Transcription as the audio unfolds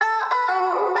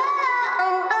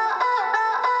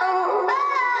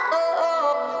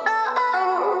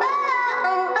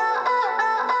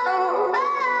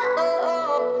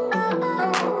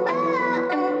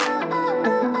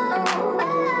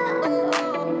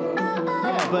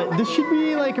but this should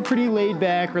be like a pretty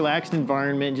laid-back, relaxed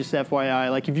environment, just FYI.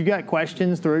 Like, if you've got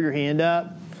questions, throw your hand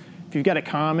up. If you've got a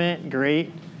comment,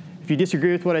 great. If you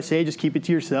disagree with what I say, just keep it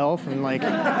to yourself. And like, no,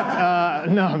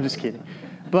 I'm just kidding.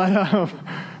 But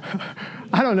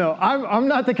I don't know. I'm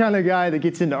not the kind of guy that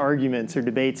gets into arguments or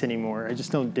debates anymore. I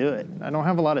just don't do it. I don't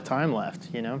have a lot of time left,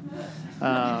 you know?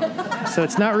 So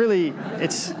it's not really,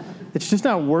 it's just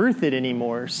not worth it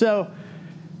anymore. So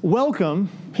welcome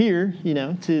here, you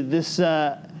know, to this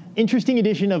interesting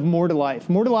edition of More to Life.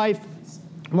 More to Life,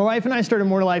 my wife and I started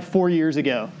More to Life 4 years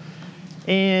ago.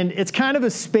 And it's kind of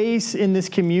a space in this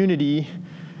community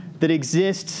that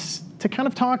exists to kind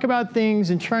of talk about things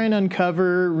and try and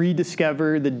uncover,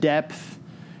 rediscover the depth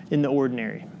in the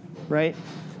ordinary, right?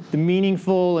 The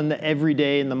meaningful and the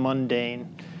everyday and the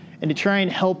mundane. And to try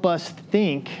and help us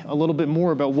think a little bit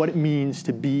more about what it means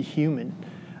to be human.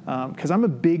 Because I'm a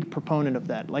big proponent of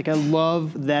that. Like, I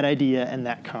love that idea and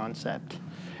that concept.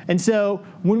 And so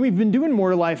when we've been doing More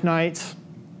to Life nights,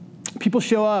 people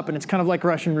show up and it's kind of like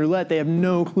Russian roulette. They have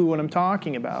no clue what I'm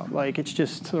talking about. Like, it's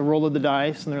just a roll of the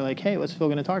dice and they're like, hey, what's Phil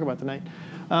going to talk about tonight?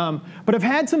 But I've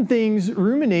had some things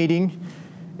ruminating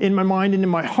in my mind and in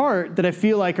my heart that I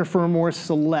feel like are for a more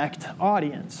select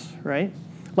audience, right?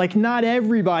 Like, not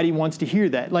everybody wants to hear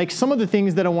that. Like, some of the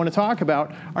things that I want to talk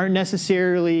about aren't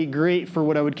necessarily great for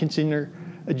what I would consider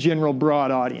a general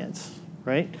broad audience,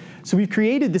 right? So we've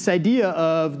created this idea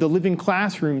of the Living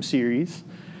Classroom series,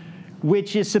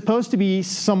 which is supposed to be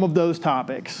some of those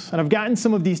topics. And I've gotten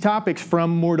some of these topics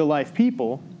from More to Life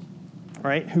people,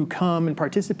 right, who come and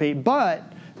participate. But,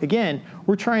 again,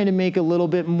 we're trying to make a little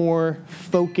bit more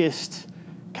focused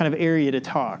kind of area to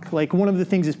talk. Like, one of the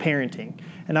things is parenting.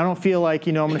 And I don't feel like,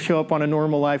 you know, I'm going to show up on A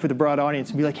Normal Life with a broad audience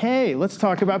and be like, hey, let's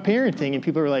talk about parenting. And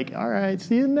people are like, all right,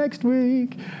 see you next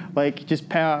week. Like, just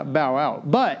bow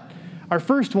out. But our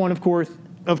first one, of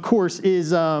course, is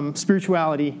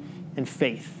spirituality and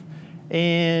faith.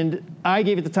 And I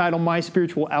gave it the title, My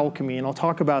Spiritual Alchemy, and I'll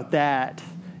talk about that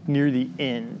near the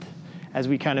end as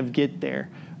we kind of get there.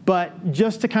 But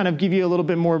just to kind of give you a little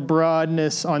bit more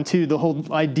broadness onto the whole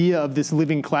idea of this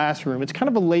living classroom, it's kind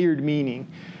of a layered meaning.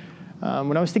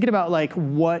 When I was thinking about like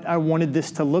what I wanted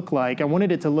this to look like, I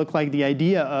wanted it to look like the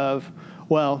idea of,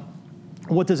 well,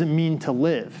 what does it mean to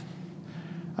live?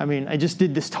 I mean, I just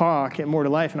did this talk at More to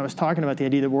Life, and I was talking about the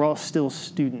idea that we're all still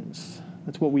students.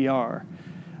 That's what we are.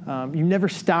 You never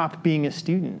stop being a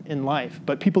student in life,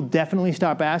 but people definitely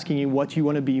stop asking you what you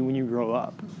want to be when you grow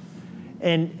up.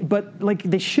 But like,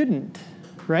 they shouldn't,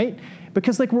 right?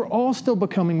 Because like, we're all still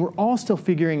becoming, we're all still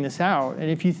figuring this out. And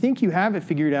if you think you have it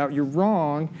figured out, you're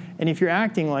wrong. And if you're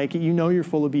acting like it, you know you're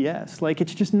full of BS. Like,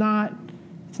 it's just not,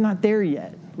 it's not there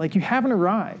yet. Like, you haven't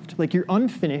arrived. Like, you're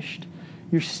unfinished.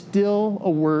 You're still a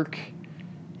work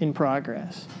in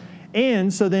progress.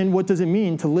 And so then what does it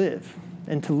mean to live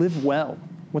and to live well?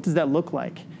 What does that look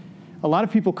like? A lot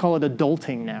of people call it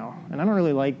adulting now, and I don't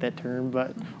really like that term,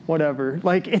 but whatever.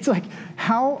 Like, it's like,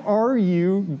 how are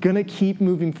you going to keep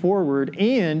moving forward?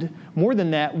 And more than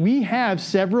that, we have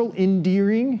several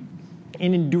endearing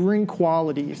and enduring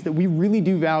qualities that we really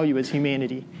do value as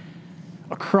humanity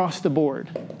across the board.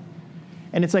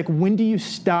 And it's like, when do you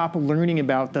stop learning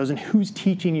about those, and who's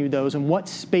teaching you those, and what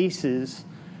spaces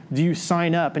do you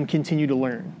sign up and continue to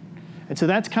learn? And so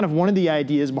that's kind of one of the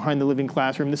ideas behind the living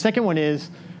classroom. The second one is,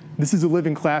 this is a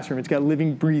living classroom. It's got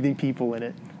living, breathing people in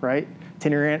it, right?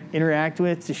 To interact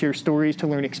with, to share stories, to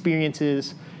learn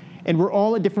experiences. And we're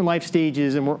all at different life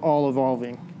stages, and we're all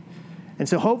evolving. And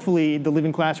so hopefully the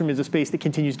living classroom is a space that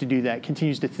continues to do that,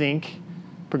 continues to think,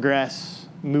 progress,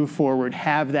 move forward,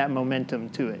 have that momentum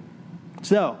to it.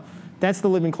 So that's the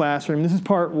living classroom. This is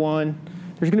part one.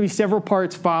 There's going to be several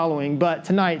parts following, but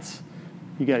tonight's,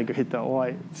 you got to go hit that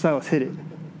light. So let's hit it.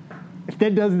 If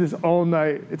that does this all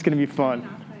night, it's going to be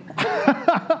fun.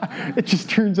 It just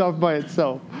turns off by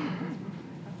itself.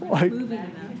 Like,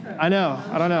 I know.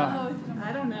 I don't know.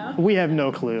 I don't know. We have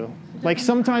no clue. Like,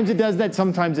 sometimes it does that,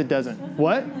 sometimes it doesn't.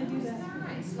 What?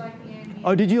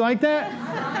 Oh, did you like that?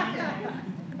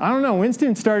 I don't know.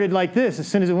 Winston started like this as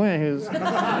soon as it went.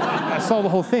 I saw the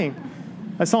whole thing.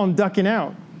 I saw him ducking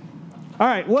out. All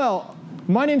right. Well,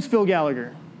 my name's Phil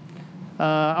Gallagher.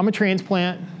 I'm a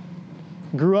transplant.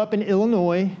 Grew up in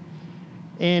Illinois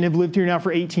and have lived here now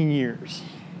for 18 years.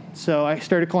 So I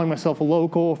started calling myself a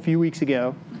local a few weeks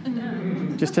ago,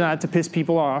 just not to piss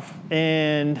people off.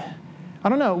 And I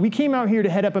don't know, we came out here to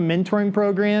head up a mentoring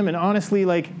program, and honestly,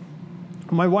 like,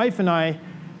 my wife and I,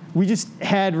 we just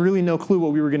had really no clue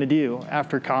what we were going to do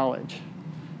after college,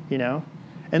 you know?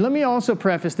 And let me also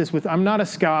preface this with, I'm not a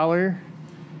scholar.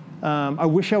 I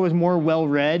wish I was more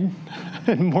well-read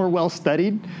and more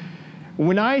well-studied.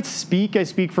 When I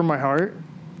speak from my heart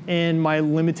and my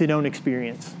limited own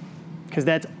experience, because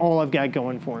that's all I've got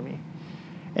going for me.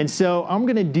 And so I'm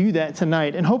going to do that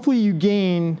tonight, and hopefully you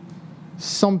gain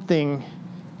something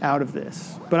out of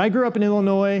this. But I grew up in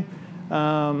Illinois.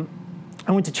 I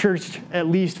went to church at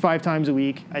least 5 times a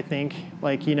week, I think.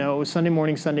 Like, it was Sunday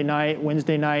morning, Sunday night,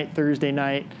 Wednesday night, Thursday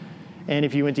night, and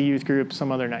if you went to youth group,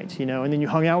 some other nights, and then you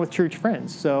hung out with church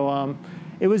friends. So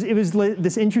it was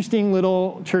this interesting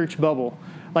little church bubble.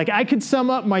 Like, I could sum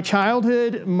up my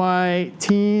childhood, my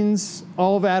teens,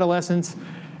 all of adolescence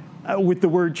with the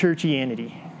word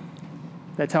churchianity.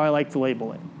 That's how I like to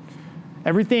label it.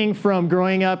 Everything from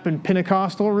growing up in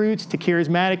Pentecostal roots to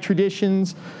charismatic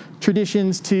traditions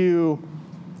to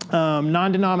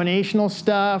non-denominational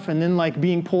stuff, and then like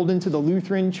being pulled into the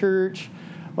Lutheran church.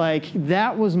 Like,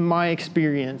 that was my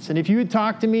experience. And if you had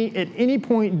talked to me at any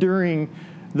point during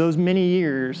those many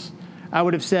years, I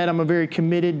would have said I'm a very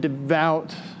committed,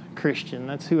 devout Christian.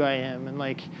 That's who I am. And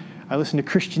like, I listen to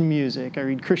Christian music. I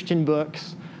read Christian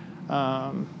books.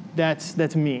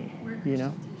 That's me,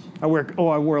 I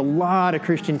wore a lot of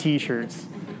Christian t-shirts.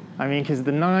 I mean, because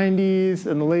the 90s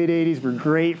and the late 80s were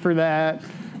great for that.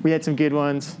 We had some good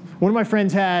ones. One of my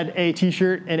friends had a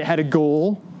t-shirt, and it had a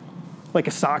goal, like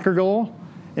a soccer goal,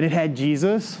 and it had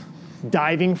Jesus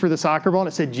diving for the soccer ball, and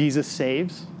it said, "Jesus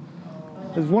saves."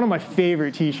 It was one of my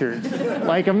favorite t-shirts.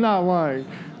 Like, I'm not lying.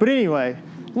 But anyway,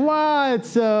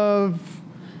 lots of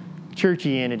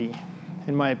churchianity,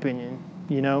 in my opinion,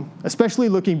 Especially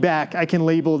looking back, I can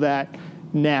label that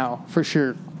now, for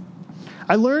sure.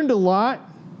 I learned a lot.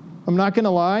 I'm not going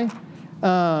to lie.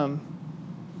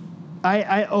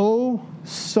 I owe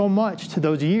so much to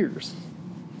those years,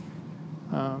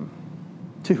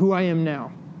 to who I am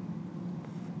now.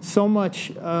 So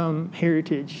much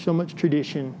heritage, so much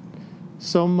tradition,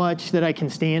 so much that I can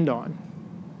stand on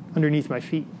underneath my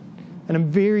feet. And I'm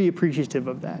very appreciative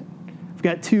of that. I've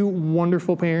got 2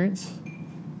 wonderful parents,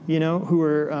 who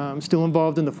are still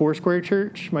involved in the Foursquare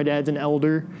Church. My dad's an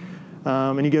elder,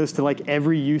 and he goes to like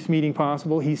every youth meeting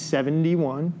possible. He's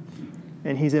 71.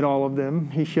 And he's at all of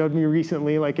them. He showed me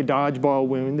recently like a dodgeball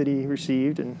wound that he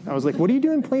received. And I was like, what are you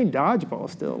doing playing dodgeball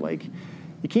still? Like,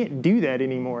 you can't do that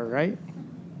anymore, right?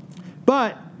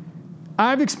 But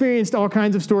I've experienced all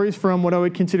kinds of stories from what I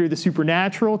would consider the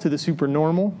supernatural to the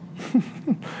supernormal.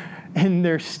 And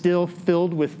they're still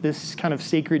filled with this kind of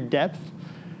sacred depth.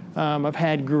 I've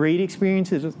had great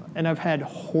experiences, and I've had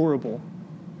horrible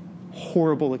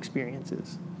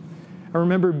experiences. I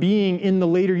remember being in the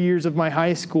later years of my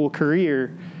high school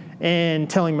career and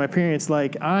telling my parents,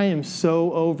 like, I am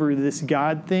so over this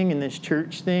God thing and this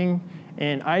church thing,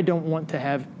 and I don't want to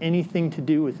have anything to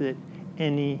do with it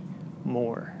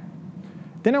anymore.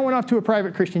 Then I went off to a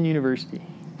private Christian university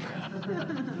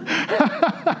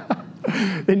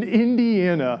in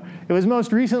Indiana. It was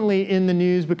most recently in the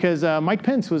news because Mike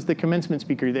Pence was the commencement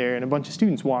speaker there, and a bunch of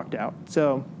students walked out.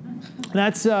 So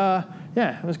that's,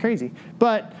 it was crazy.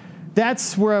 But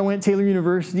that's where I went, Taylor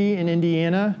University in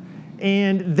Indiana.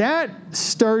 And that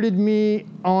started me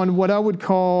on what I would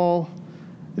call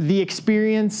the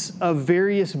experience of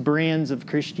various brands of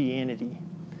Christianity.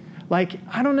 Like,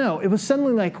 I don't know, it was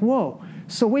suddenly like, whoa,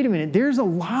 so wait a minute, there's a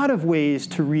lot of ways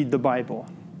to read the Bible.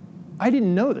 I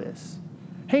didn't know this.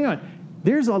 Hang on,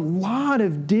 there's a lot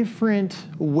of different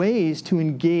ways to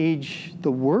engage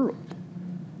the world.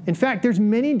 In fact, there's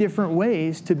many different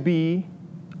ways to be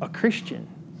a Christian.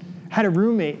 Had a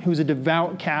roommate who was a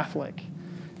devout Catholic,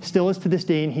 still is to this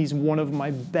day, and he's one of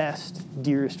my best,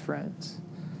 dearest friends.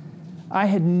 I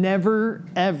had never,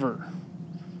 ever,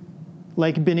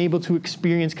 been able to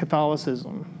experience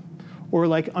Catholicism or,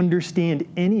 understand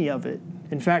any of it.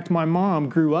 In fact, my mom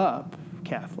grew up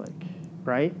Catholic,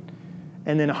 right?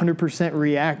 And then 100%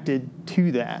 reacted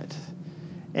to that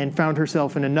and found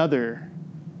herself in another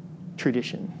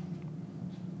tradition.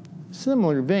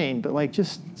 Similar vein, but,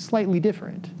 just slightly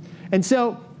different. And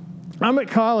so I'm at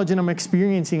college and I'm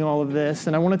experiencing all of this,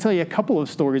 and I want to tell you a couple of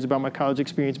stories about my college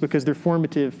experience because they're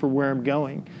formative for where I'm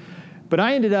going. But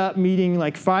I ended up meeting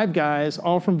 5 guys,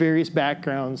 all from various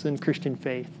backgrounds in Christian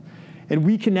faith. And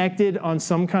we connected on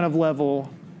some kind of level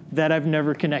that I've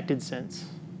never connected since.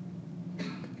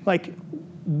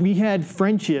 We had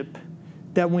friendship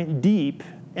that went deep,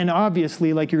 and obviously,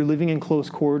 you're living in close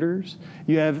quarters.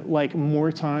 You have,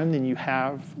 more time than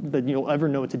you'll ever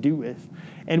know what to do with.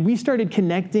 And we started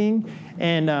connecting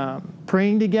and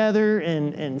praying together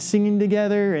and singing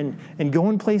together and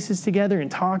going places together and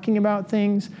talking about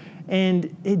things.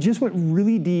 And it just went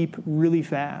really deep, really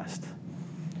fast.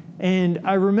 And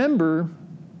I remember,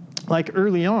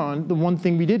 early on, the one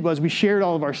thing we did was we shared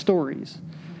all of our stories.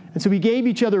 And so we gave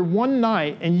each other one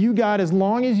night, and you got as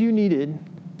long as you needed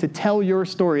to tell your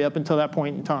story up until that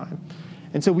point in time.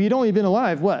 And so we'd only been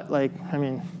alive,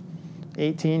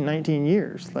 18, 19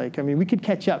 years. We could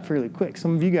catch up fairly quick.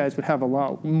 Some of you guys would have a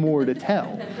lot more to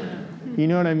tell. You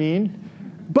know what I mean?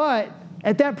 But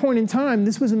at that point in time,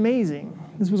 this was amazing.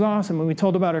 This was awesome. When we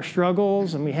told about our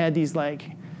struggles, and we had this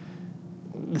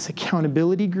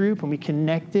accountability group, and we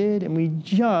connected, and we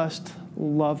just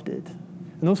loved it.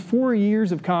 And those 4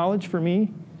 years of college for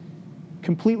me,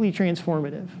 completely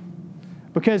transformative.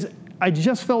 Because I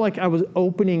just felt like I was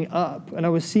opening up, and I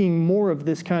was seeing more of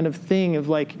this kind of thing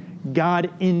of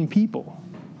God in people.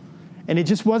 And it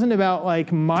just wasn't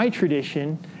about my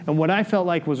tradition and what I felt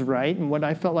like was right and what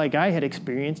I felt like I had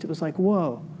experienced. It was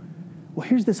whoa, well,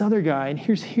 here's this other guy, and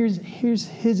here's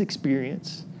his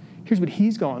experience. Here's what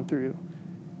he's gone through.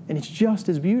 And it's just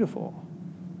as beautiful.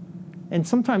 And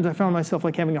sometimes I found myself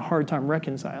having a hard time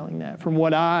reconciling that from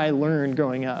what I learned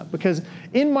growing up. Because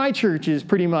in my churches,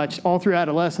 pretty much all through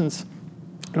adolescence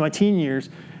and my teen years,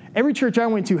 every church I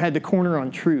went to had the corner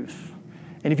on truth.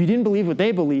 And if you didn't believe what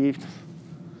they believed,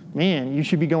 man, you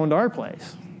should be going to our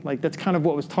place. That's kind of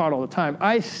what was taught all the time.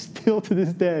 I still, to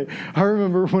this day, I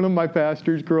remember one of my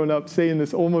pastors growing up saying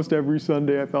this almost every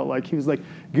Sunday. I felt like he was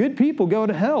good people go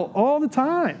to hell all the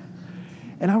time.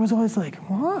 And I was always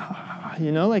wow.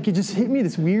 It just hit me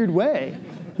this weird way.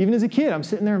 Even as a kid, I'm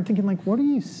sitting there, I'm thinking, what are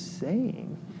you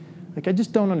saying? I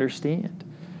just don't understand.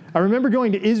 I remember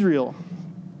going to Israel.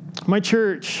 My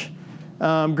church,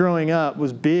 growing up,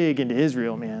 was big into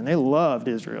Israel, man. They loved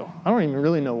Israel. I don't even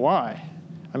really know why.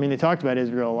 They talked about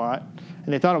Israel a lot,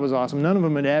 and they thought it was awesome. None of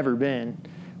them had ever been.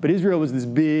 But Israel was this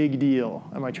big deal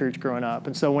at my church growing up.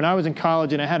 And so when I was in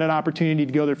college and I had an opportunity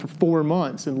to go there for 4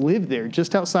 months and live there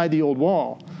just outside the old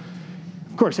wall,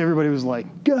 of course, everybody was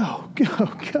go, go,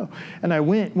 go. And I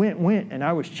went, and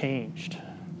I was changed.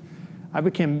 I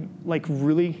became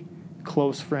really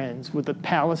close friends with a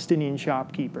Palestinian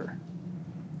shopkeeper.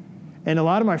 And a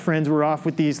lot of my friends were off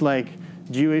with these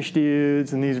Jewish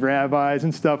dudes and these rabbis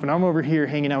and stuff, and I'm over here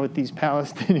hanging out with these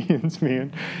Palestinians,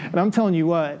 man. And I'm telling you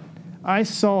what, I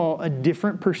saw a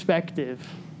different perspective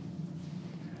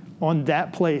on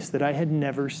that place that I had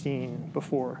never seen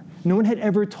before. No one had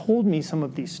ever told me some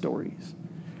of these stories.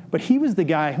 But he was the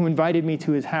guy who invited me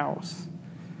to his house.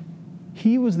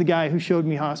 He was the guy who showed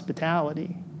me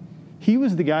hospitality. He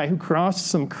was the guy who crossed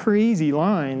some crazy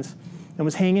lines and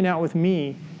was hanging out with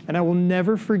me. And I will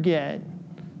never forget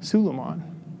Suleiman.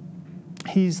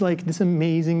 He's this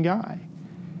amazing guy.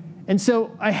 And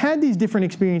so I had these different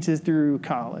experiences through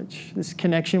college, this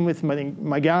connection with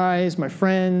my guys, my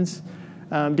friends,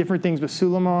 different things with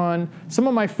Suleiman. Some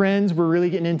of my friends were really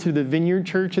getting into the Vineyard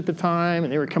Church at the time,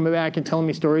 and they were coming back and telling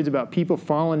me stories about people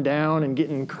falling down and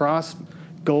getting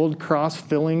gold cross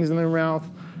fillings in their mouth.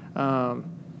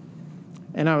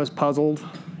 And I was puzzled,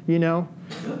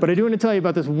 But I do want to tell you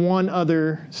about this one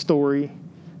other story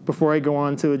before I go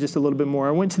on to just a little bit more.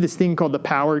 I went to this thing called the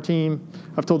Power Team.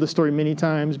 I've told this story many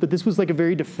times, but this was a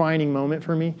very defining moment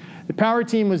for me. The Power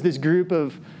Team was this group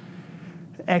of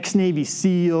ex-Navy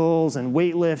SEALs and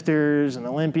weightlifters and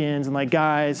Olympians and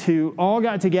guys who all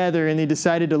got together and they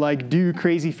decided to do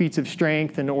crazy feats of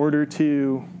strength in order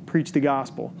to preach the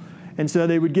gospel. And so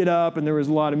they would get up and there was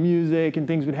a lot of music and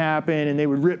things would happen and they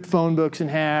would rip phone books in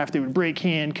half. They would break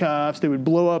handcuffs. They would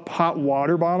blow up hot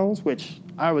water bottles, which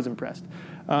I was impressed.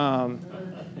 Hot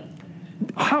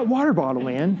water bottle,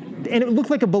 man. And it looked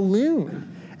like a balloon.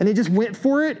 And they just went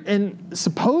for it, and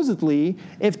supposedly,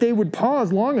 if they would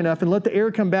pause long enough and let the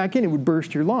air come back in, it would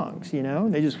burst your lungs,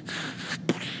 And they just,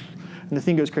 and the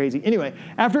thing goes crazy. Anyway,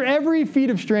 after every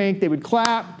feat of strength, they would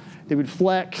clap, they would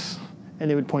flex, and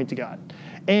they would point to God.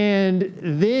 And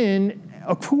then,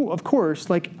 of course,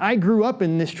 I grew up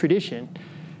in this tradition,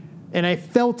 and I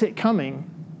felt it coming.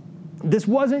 This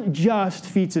wasn't just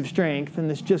feats of strength, and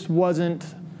this just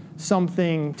wasn't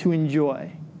something to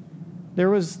enjoy. There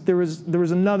was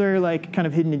another kind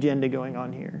of hidden agenda going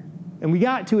on here. And we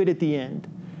got to it at the end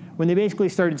when they basically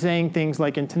started saying things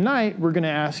and tonight we're going to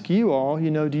ask you all,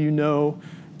 do you know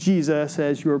Jesus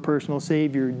as your personal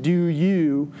Savior? Do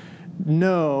you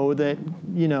know that,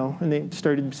 and they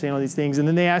started saying all these things. And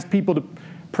then they asked people to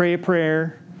pray a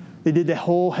prayer. They did the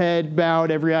whole head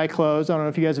bowed, every eye closed. I don't know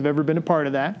if you guys have ever been a part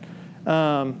of that.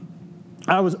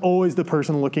 I was always the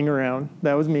person looking around.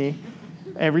 That was me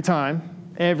every time.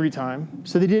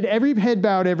 So they did every head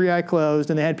bowed, every eye closed,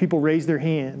 and they had people raise their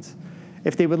hands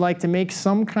if they would like to make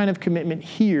some kind of commitment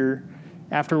here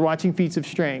after watching feats of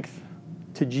strength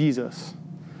to Jesus.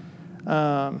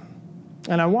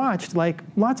 And I watched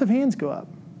lots of hands go up.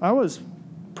 I was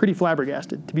pretty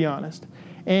flabbergasted, to be honest.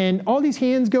 And all these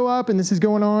hands go up, and this is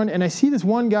going on, and I see this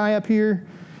one guy up here.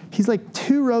 He's like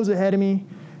 2 rows ahead of me,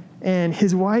 and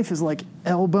his wife is like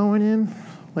elbowing him,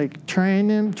 like trying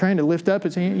to lift up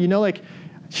his hand. You know, like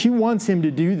she wants him to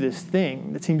do this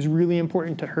thing that seems really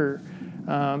important to her,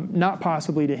 not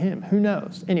possibly to him. Who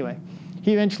knows? Anyway,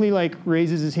 he eventually like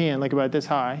raises his hand like about this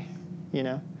high, you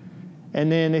know,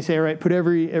 and then they say, all right, put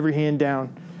every hand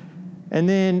down. And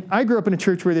then I grew up in a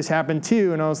church where this happened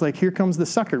too, and I was like, here comes the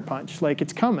sucker punch. Like,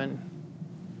 it's coming.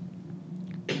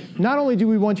 Not only do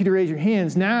we want you to raise your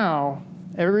hands, now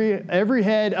every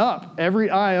head up, every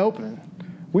eye open.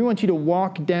 We want you to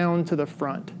walk down to the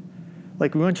front.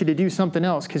 Like, we want you to do something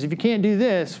else, because if you can't do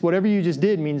this, whatever you just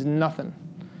did means nothing.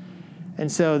 And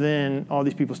so then all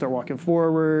these people start walking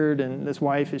forward, and this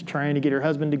wife is trying to get her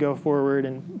husband to go forward,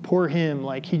 and poor him,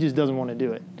 like, he just doesn't want to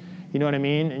do it. You know what I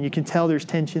mean? And you can tell there's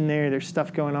tension there. There's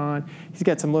stuff going on. He's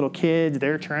got some little kids.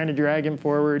 They're trying to drag him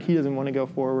forward. He doesn't want to go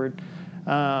forward.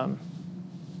 And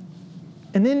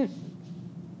then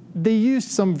they used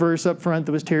some verse up front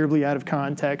that was terribly out of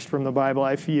context from the Bible,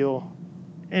 I feel.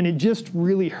 And it just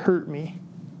really hurt me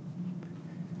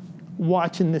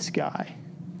watching this guy.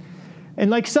 And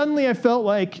like suddenly I felt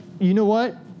like, you know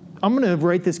what? I'm going to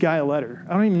write this guy a letter.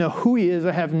 I don't even know who he is.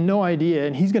 I have no idea.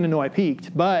 And he's going to know I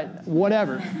peeked. But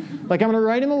whatever. Like, I'm going to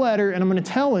write him a letter, and I'm going to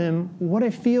tell him what I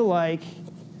feel like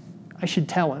I should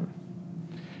tell him.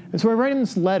 And so I write him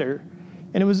this letter.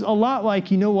 And it was a lot like,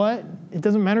 you know what? It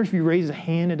doesn't matter if you raise a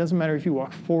hand. It doesn't matter if you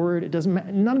walk forward. It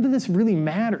doesn't none of this really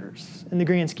matters in the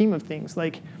grand scheme of things.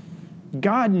 Like,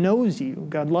 God knows you.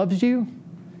 God loves you.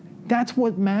 That's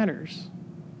what matters.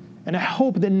 And I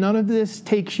hope that none of this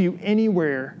takes you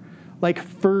anywhere like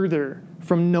further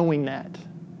from knowing that,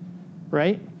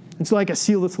 right? And so like I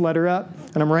seal this letter up,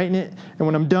 and I'm writing it, and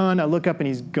when I'm done, I look up and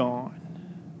he's gone.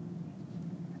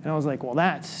 And I was like, well,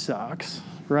 that sucks,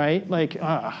 right? Like,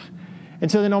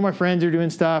 And so then all my friends are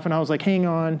doing stuff, and I was like, hang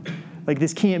on, like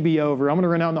this can't be over. I'm going to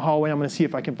run out in the hallway. I'm going to see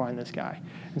if I can find this guy.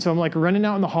 And so I'm like running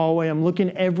out in the hallway. I'm looking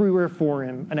everywhere for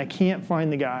him, and I can't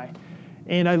find the guy.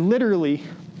 And I literally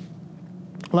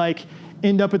like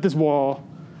end up at this wall,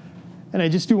 and I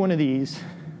just do one of these.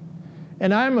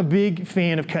 And I'm a big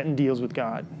fan of cutting deals with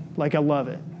God. Like, I love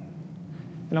it.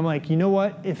 And I'm like, you know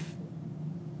what? If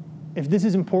this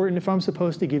is important, if I'm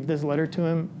supposed to give this letter to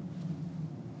him,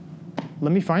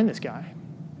 let me find this guy.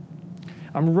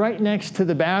 I'm right next to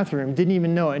the bathroom, didn't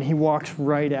even know it, and he walks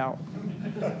right out.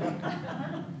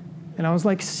 And I was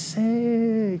like,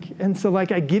 sick. And so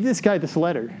like I give this guy this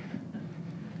letter.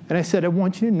 And I said, I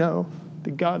want you to know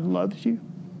that God loves you.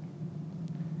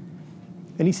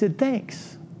 And he said,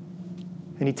 thanks.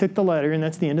 And he took the letter, and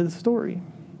that's the end of the story.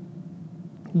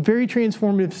 Very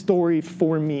transformative story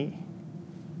for me.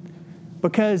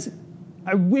 Because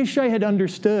I wish I had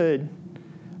understood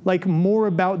like more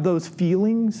about those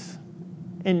feelings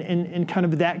and kind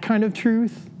of that kind of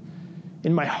truth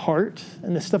in my heart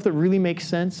and the stuff that really makes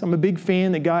sense. I'm a big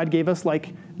fan that God gave us like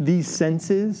these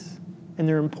senses, and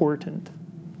they're important,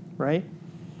 right?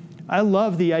 I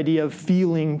love the idea of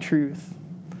feeling truth.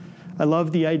 I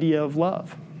love the idea of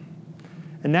love.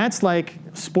 And that's like,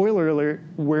 spoiler alert,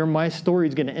 where my story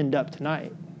is going to end up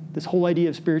tonight. This whole idea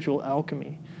of spiritual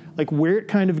alchemy. Like where it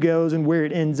kind of goes and where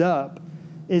it ends up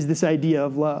is this idea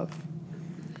of love.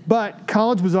 But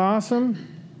college was awesome.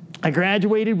 I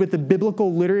graduated with a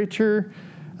biblical literature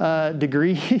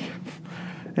degree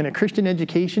and a Christian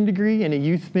education degree and a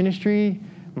youth ministry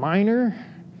minor.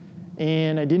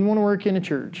 And I didn't want to work in a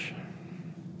church.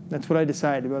 That's what I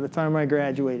decided by the time I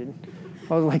graduated.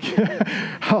 I was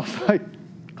like,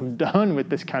 I'm done with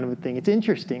this kind of a thing. It's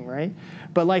interesting, right?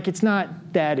 But like, it's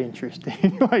not that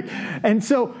interesting. And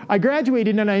so I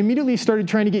graduated, and I immediately started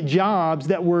trying to get jobs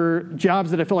that were jobs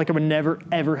that I felt like I would never,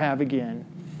 ever have again.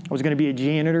 I was going to be a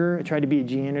janitor. I tried to be a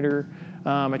janitor.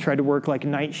 I tried to work like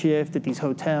night shift at these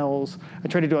hotels. I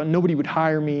tried to do it. Nobody would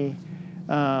hire me.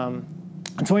 And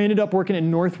so I ended up working at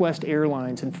Northwest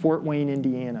Airlines in Fort Wayne,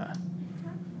 Indiana.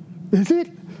 Is it?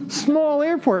 Small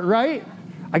airport, right?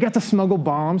 I got to smuggle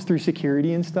bombs through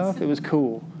security and stuff. It was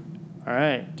cool. All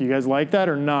right. Do you guys like that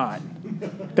or not?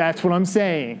 That's what I'm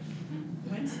saying.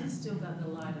 Winston's still got the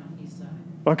light on his side.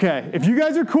 Okay. If you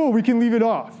guys are cool, we can leave it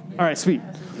off. All right, sweet.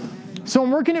 So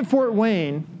I'm working at Fort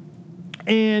Wayne,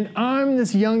 and I'm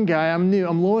this young guy. I'm new.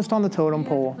 I'm lowest on the totem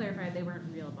pole. You have to clarify, they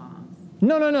weren't real bombs.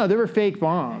 No. They were fake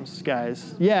bombs,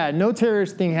 guys. Yeah, no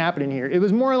terrorist thing happening here. It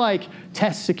was more like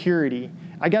test security.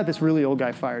 I got this really old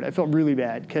guy fired. I felt really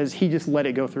bad because he just let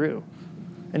it go through.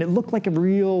 And it looked like a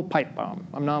real pipe bomb.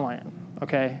 I'm not lying,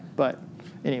 okay? But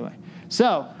anyway.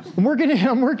 So I'm working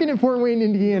at Fort Wayne,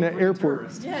 Indiana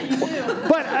airport. Yeah, you do.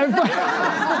 But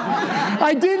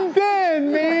I didn't then.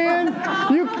 on,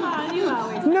 man. You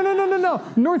always. No.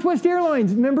 Northwest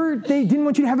Airlines, remember, they didn't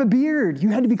want you to have a beard. You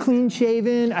had to be clean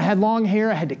shaven. I had long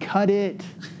hair. I had to cut it.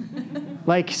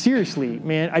 Like, seriously,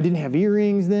 man, I didn't have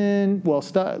earrings then. Well,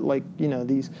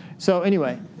 these. So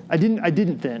anyway, I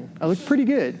didn't then. I looked pretty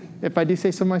good, if I do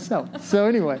say so myself. So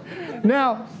anyway,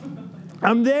 now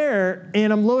I'm there,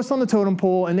 and I'm lowest on the totem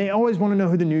pole, and they always want to know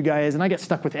who the new guy is, and I get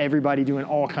stuck with everybody doing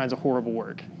all kinds of horrible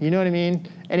work. You know what I mean?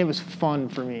 And it was fun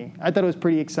for me. I thought it was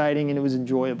pretty exciting, and it was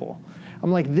enjoyable.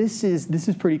 I'm like, this is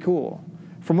pretty cool.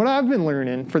 From what I've been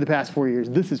learning for the past 4 years,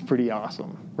 this is pretty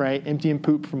awesome, right? Emptying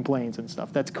poop from planes and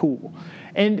stuff. That's cool.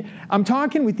 And I'm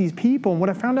talking with these people, and what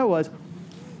I found out was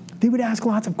they would ask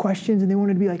lots of questions, and they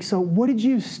wanted to be like, so what did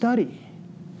you study?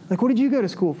 Like, what did you go to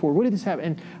school for? What did this happen?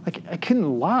 And like, I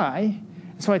couldn't lie.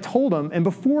 So I told them, and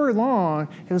before long,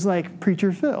 it was like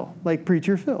Preacher Phil, like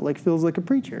Phil's like a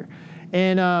preacher.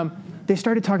 And they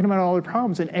started talking about all their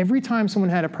problems, and every time someone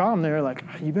had a problem, they were like,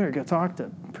 oh, you better go talk to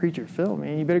Preacher Phil,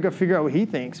 man. You better go figure out what he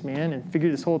thinks, man, and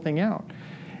figure this whole thing out.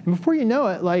 And before you know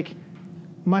it, like,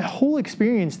 my whole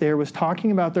experience there was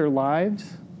talking about their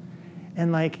lives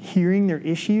and, like, hearing their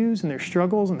issues and their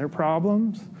struggles and their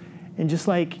problems and just,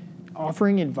 like,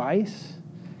 offering advice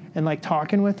and like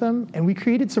talking with them, and we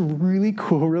created some really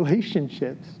cool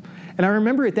relationships. And I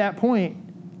remember at that point,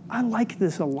 I like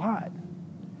this a lot.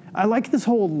 I like this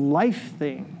whole life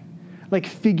thing, like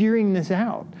figuring this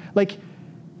out. Like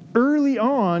early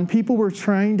on, people were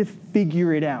trying to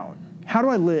figure it out. How do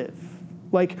I live?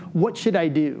 Like, what should I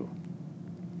do?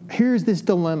 Here's this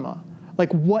dilemma.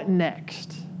 Like, what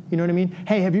next? You know what I mean?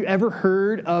 Hey, have you ever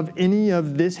heard of any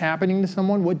of this happening to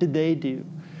someone? What did they do?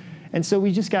 And so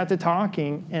we just got to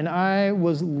talking, and I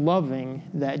was loving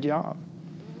that job.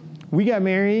 We got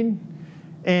married,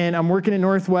 and I'm working at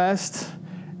Northwest,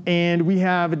 and we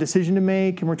have a decision to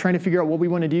make, and we're trying to figure out what we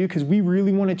want to do because we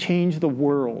really want to change the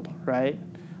world, right?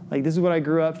 Like, this is what I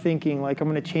grew up thinking. Like, I'm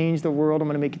going to change the world. I'm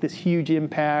going to make this huge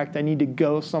impact. I need to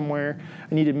go somewhere.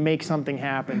 I need to make something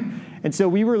happen. And so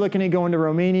we were looking at going to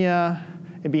Romania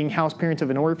and being house parents of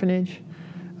an orphanage.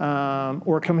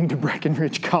 Or coming to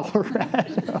Breckenridge,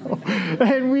 Colorado.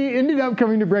 And we ended up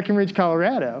coming to Breckenridge,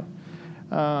 Colorado.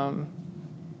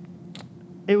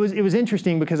 It was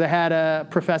interesting because I had a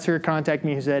professor contact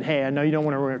me who said, hey, I know you don't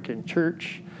want to work in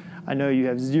church. I know you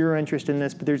have zero interest in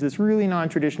this, but there's this really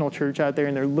non-traditional church out there,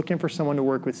 and they're looking for someone to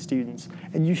work with students.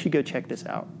 And you should go check this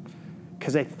out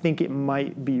because I think it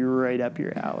might be right up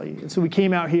your alley. And so we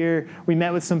came out here, we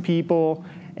met with some people,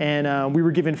 and we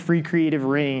were given free creative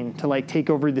reign to like take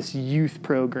over this youth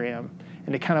program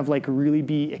and to kind of like really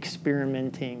be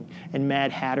experimenting and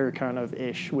Mad Hatter kind of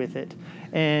ish with it.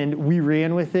 And we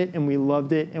ran with it, and we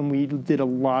loved it, and we did a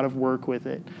lot of work with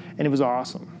it. And it was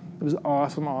awesome. It was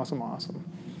awesome.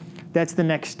 That's the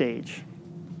next stage.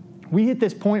 We hit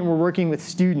this point where we're working with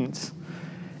students.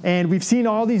 And we've seen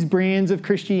all these brands of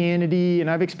Christianity, and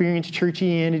I've experienced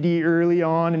churchianity early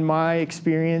on in my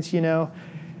experience, you know.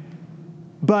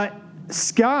 But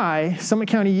Sky, Summit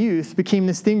County Youth, became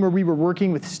this thing where we were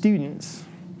working with students.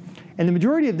 And the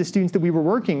majority of the students that we were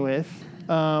working with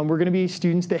were going to be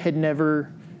students that had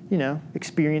never,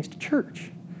 experienced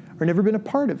church or never been a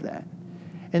part of that.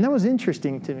 And that was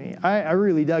interesting to me. I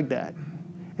really dug that.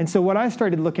 And so what I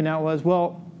started looking at was,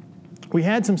 well, we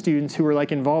had some students who were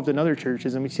like involved in other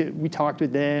churches, and we talked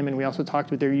with them, and we also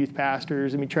talked with their youth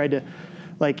pastors, and we tried to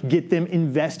like get them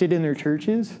invested in their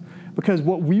churches. Because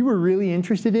what we were really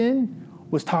interested in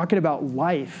was talking about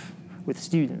life with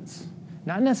students,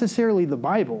 not necessarily the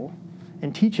Bible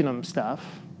and teaching them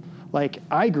stuff like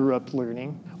I grew up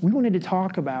learning. We wanted to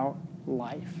talk about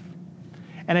life.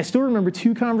 And I still remember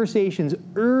 2 conversations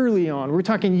early on. We're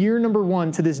talking year number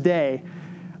 1 to this day.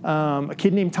 A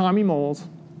kid named Tommy Moles.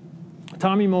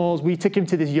 Tommy Moles, we took him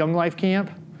to this Young Life camp.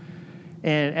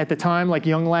 And at the time, like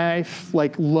Young Life,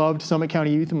 like loved Summit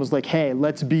County Youth and was like, hey,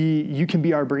 you can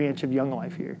be our branch of Young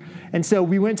Life here. And so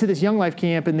we went to this Young Life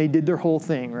camp, and they did their whole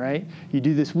thing, right? You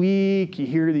do this week, you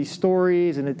hear these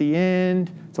stories, and at the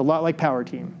end, it's a lot like Power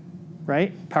Team,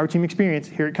 right? Power Team experience,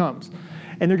 here it comes.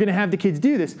 And they're going to have the kids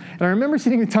do this. And I remember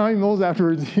sitting with Tommy Moles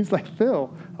afterwards, he's like,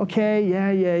 Phil, okay,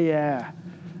 yeah.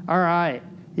 All right,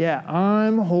 yeah,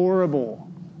 I'm horrible.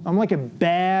 I'm like a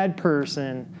bad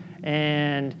person,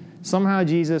 and somehow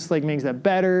Jesus like makes that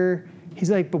better. He's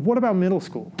like, but what about middle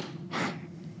school?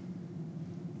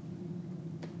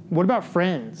 What about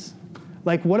friends?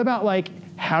 Like, what about like,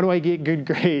 how do I get good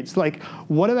grades? Like,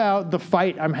 what about the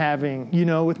fight I'm having,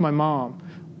 with my mom?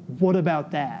 What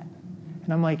about that?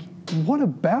 And I'm like, what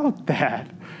about that?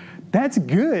 That's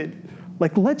good.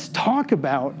 Like, let's talk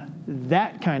about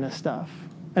that kind of stuff.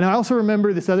 And I also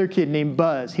remember this other kid named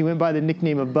Buzz. He went by the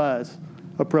nickname of Buzz.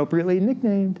 appropriately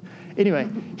nicknamed. Anyway,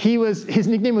 his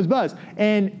nickname was Buzz.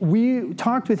 And we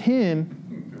talked with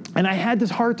him, and I had this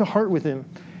heart-to-heart with him.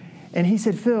 And he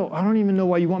said, Phil, I don't even know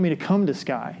why you want me to come to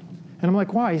Sky. And I'm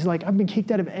like, why? He's like, I've been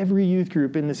kicked out of every youth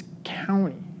group in this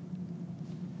county.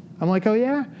 I'm like, oh,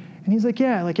 yeah? And he's like,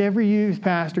 yeah, like every youth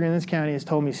pastor in this county has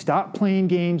told me, stop playing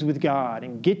games with God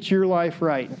and get your life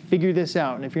right and figure this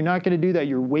out. And if you're not going to do that,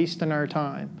 you're wasting our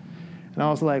time. And I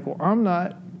was like, well, I'm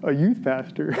not a youth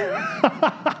pastor.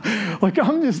 Like,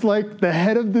 I'm just like the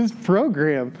head of this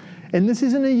program. And this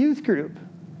isn't a youth group.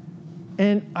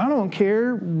 And I don't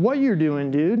care what you're doing,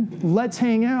 dude. Let's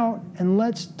hang out and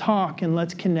let's talk and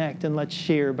let's connect and let's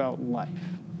share about life.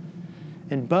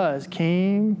 And Buzz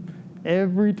came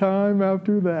every time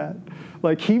after that.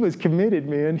 Like, he was committed,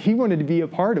 man. He wanted to be a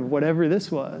part of whatever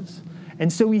this was.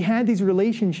 And so we had these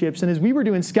relationships. And as we were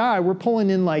doing Sky, we're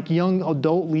pulling in like young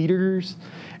adult leaders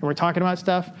and we're talking about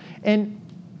stuff. And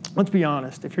let's be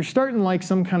honest, if you're starting like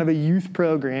some kind of a youth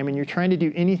program and you're trying to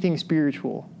do anything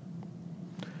spiritual,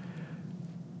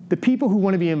 the people who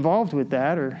want to be involved with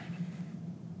that are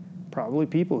probably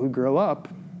people who grow up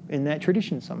in that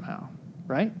tradition somehow,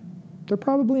 right? They're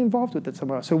probably involved with it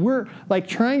somehow. So we're like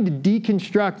trying to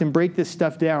deconstruct and break this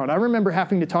stuff down. I remember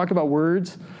having to talk about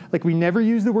words. Like, we never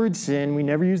use the word sin. We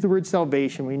never use the word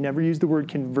salvation. We never use the word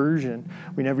conversion.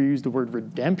 We never used the word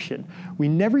redemption. We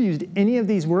never used any of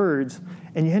these words,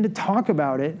 and you had to talk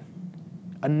about it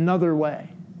another way.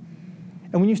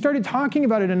 And when you started talking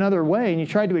about it another way and you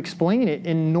tried to explain it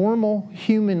in normal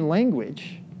human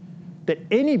language that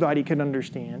anybody could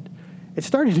understand, it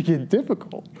started to get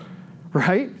difficult,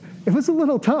 right? It was a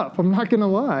little tough, I'm not going to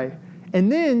lie.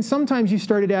 And then sometimes you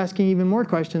started asking even more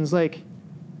questions like,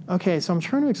 okay, so I'm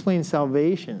trying to explain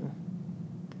salvation.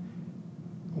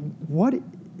 What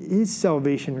is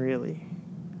salvation really,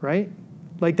 right?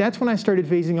 Like, that's when I started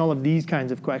facing all of these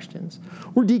kinds of questions.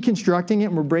 We're deconstructing it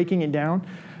and we're breaking it down.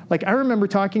 Like, I remember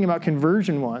talking about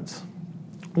conversion once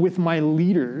with my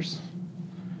leaders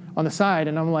on the side,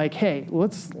 and I'm like, hey,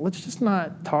 let's just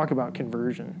not talk about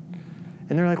conversion.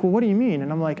 And they're like, well, what do you mean?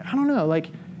 And I'm like, I don't know. Like,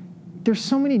 there's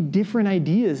so many different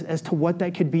ideas as to what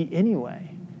that could be anyway.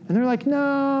 And they're like, no,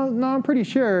 I'm pretty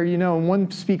sure. You know, and one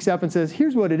speaks up and says,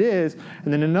 here's what it is.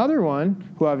 And then another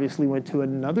one, who obviously went to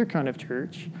another kind of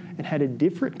church and had a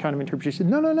different kind of interpretation,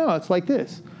 said, no, it's like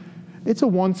this. It's a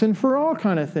once and for all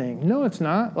kind of thing. No, it's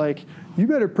not. Like, you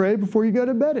better pray before you go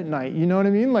to bed at night. You know what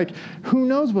I mean? Like, who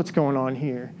knows what's going on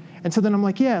here? And so then I'm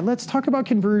like, yeah, let's talk about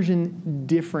conversion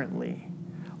differently.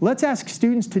 Let's ask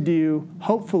students to do,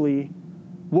 hopefully,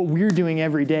 what we're doing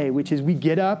every day, which is we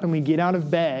get up and we get out of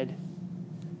bed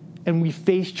and we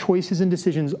face choices and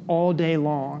decisions all day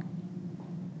long.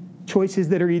 Choices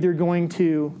that are either going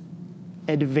to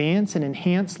advance and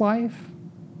enhance life,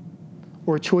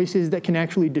 or choices that can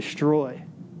actually destroy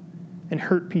and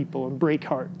hurt people and break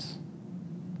hearts.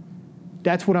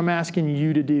 That's what I'm asking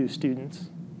you to do, students.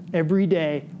 Every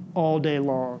day, all day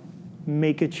long,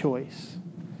 make a choice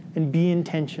and be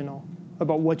intentional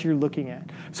about what you're looking at.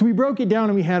 So we broke it down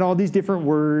and we had all these different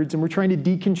words and we're trying to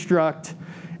deconstruct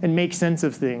and make sense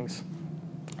of things.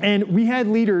 And we had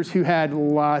leaders who had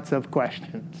lots of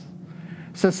questions.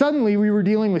 So suddenly we were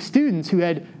dealing with students who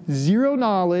had zero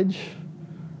knowledge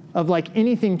of like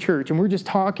anything church, and we're just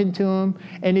talking to them.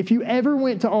 And if you ever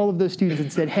went to all of those students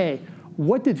and said, hey,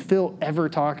 what did Phil ever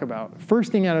talk about?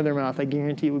 First thing out of their mouth, I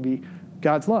guarantee it would be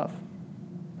God's love.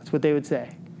 That's what they would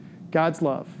say. God's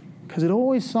love. Because it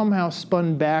always somehow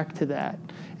spun back to that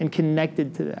and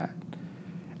connected to that.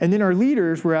 And then our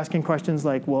leaders were asking questions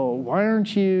like, well, why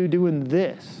aren't you doing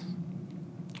this?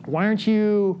 Why aren't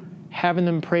you having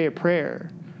them pray a prayer?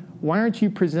 Why aren't you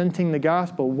presenting the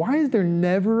gospel? Why is there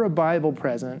never a Bible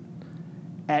present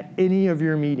at any of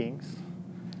your meetings?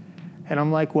 And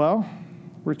I'm like, well,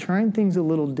 we're trying things a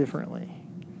little differently.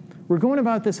 We're going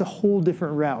about this a whole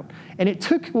different route. And it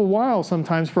took a while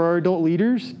sometimes for our adult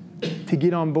leaders to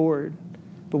get on board.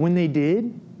 But when they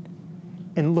did,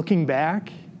 and looking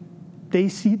back, they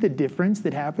see the difference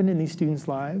that happened in these students'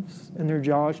 lives, and their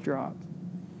jaws dropped.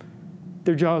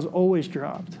 Their jaws always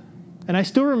dropped. And I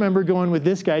still remember going with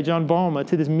this guy, John Balma,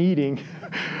 to this meeting.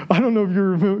 I don't know if you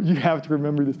remember, you have to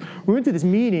remember this. We went to this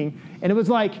meeting, and it was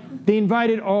like they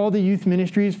invited all the youth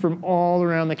ministries from all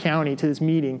around the county to this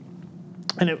meeting.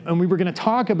 And we were going to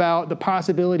talk about the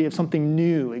possibility of something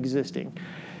new existing.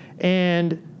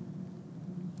 And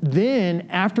then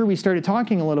after we started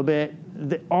talking a little bit,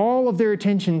 all of their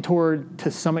attention toward to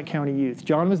Summit County Youth.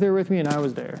 John was there with me, and I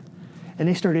was there. And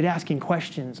they started asking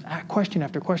questions, question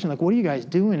after question, like, what are you guys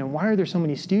doing? And why are there so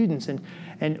many students?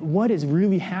 And what is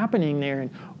really happening there?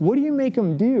 And what do you make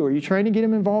them do? Are you trying to get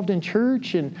them involved in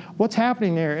church? And what's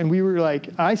happening there? And we were like,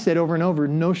 I said over and over,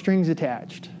 no strings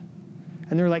attached.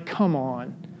 And they're like, come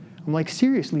on. I'm like,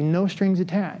 seriously, no strings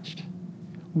attached.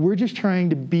 We're just trying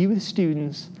to be with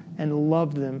students and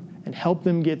love them and help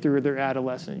them get through their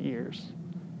adolescent years.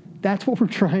 That's what we're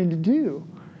trying to do.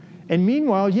 And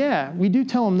meanwhile, yeah, we do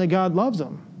tell them that God loves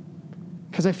them,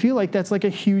 because I feel like that's like a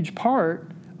huge part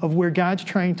of where God's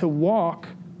trying to walk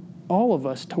all of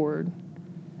us toward.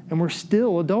 And we're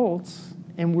still adults,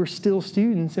 and we're still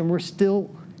students, and we're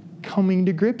still coming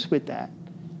to grips with that.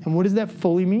 And what does that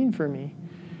fully mean for me?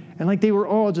 And like they were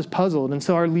all just puzzled. And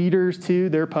so our leaders too,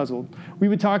 they're puzzled. We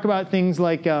would talk about things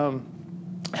like heaven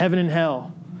and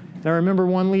hell. And I remember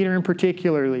one leader in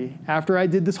particularly, after I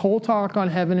did this whole talk on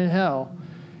heaven and hell,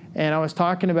 and I was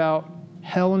talking about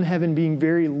hell and heaven being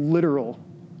very literal,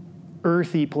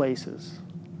 earthy places.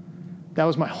 That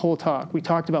was my whole talk. We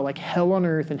talked about like hell on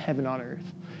earth and heaven on earth.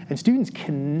 And students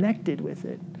connected with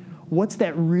it. What's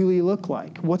that really look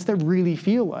like? What's that really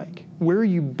feel like? Where are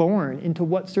you born? Into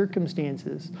what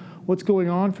circumstances? What's going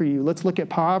on for you? Let's look at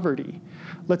poverty.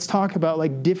 Let's talk about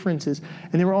like differences.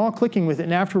 And they were all clicking with it.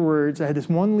 And afterwards, I had this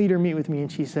one leader meet with me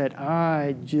and she said,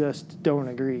 I just don't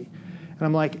agree. And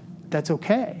I'm like, that's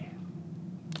okay.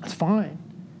 That's fine.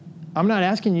 I'm not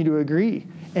asking you to agree.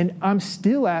 And I'm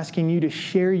still asking you to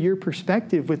share your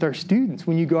perspective with our students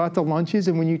when you go out to lunches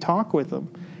and when you talk with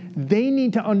them. They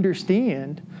need to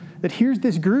understand that here's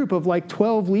this group of like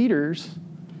 12 leaders,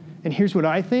 and here's what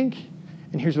I think,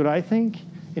 and here's what I think,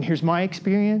 and here's my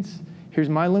experience, here's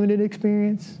my limited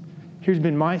experience, here's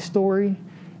been my story,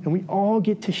 and we all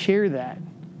get to share that.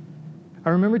 I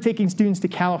remember taking students to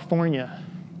California,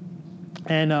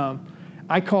 and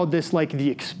I called this like the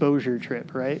exposure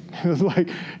trip, right? It was like,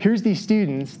 here's these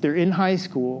students, they're in high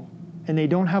school, and they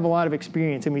don't have a lot of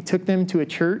experience, and we took them to a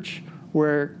church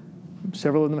where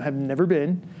several of them have never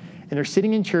been, and they're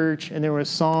sitting in church, and there was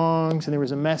songs, and there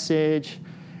was a message,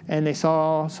 and they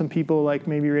saw some people like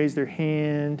maybe raise their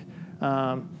hand.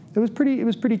 It was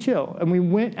pretty chill. And we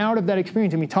went out of that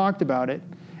experience, and we talked about it,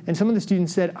 and some of the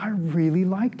students said, I really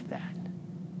liked that.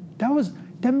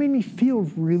 That made me feel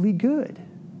really good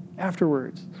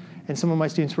afterwards. And some of my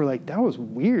students were like, that was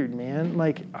weird, man.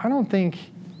 Like, I don't think,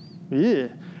 yeah.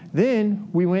 Then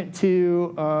we went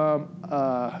to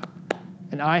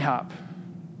an IHOP,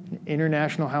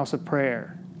 International House of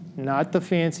Prayer, not the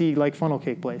fancy like funnel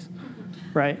cake place,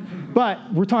 right?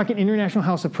 But we're talking International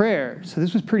House of Prayer. So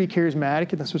this was pretty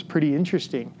charismatic, and this was pretty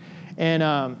interesting.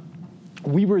 And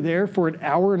we were there for an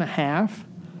hour and a half,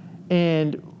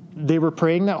 and they were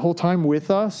praying that whole time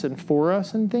with us and for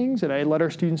us and things. And I let our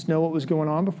students know what was going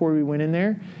on before we went in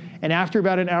there. And after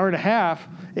about an hour and a half,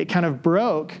 it kind of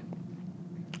broke.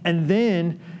 And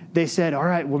then they said, all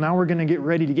right, well, now we're going to get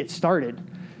ready to get started.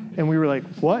 And we were like,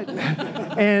 what?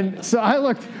 And so I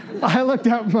looked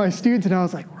out at my students, and I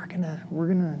was like, we're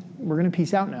gonna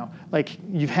peace out now. Like,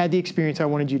 you've had the experience I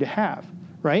wanted you to have,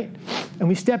 right? And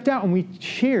we stepped out and we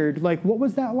shared, like, what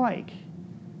was that like?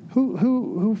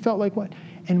 Who felt like what?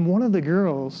 And one of the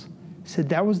girls said,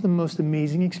 that was the most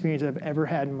amazing experience I've ever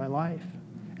had in my life.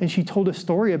 And she told a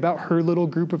story about her little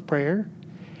group of prayer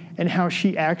and how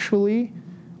she actually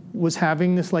was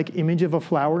having this like image of a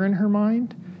flower in her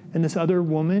mind. And this other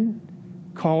woman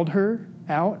called her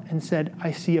out and said,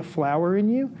 I see a flower in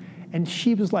you. And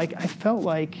she was like, I felt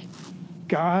like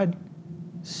God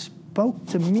spoke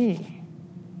to me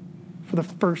for the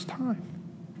first time.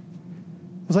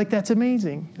 I was like, that's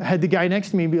amazing. I had the guy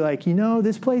next to me be like,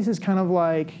 this place is kind of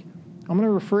like, I'm going to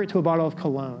refer it to a bottle of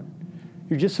cologne.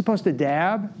 You're just supposed to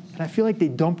dab, and I feel like they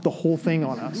dumped the whole thing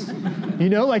on us.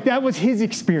 Like that was his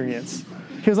experience.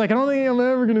 He was like, I don't think I'm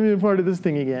ever going to be a part of this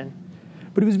thing again.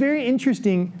 But it was very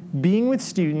interesting being with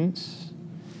students,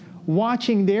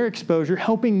 watching their exposure,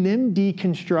 helping them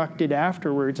deconstruct it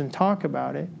afterwards and talk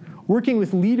about it, working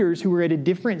with leaders who were at a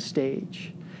different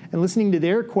stage and listening to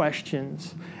their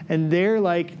questions and their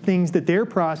like things that they're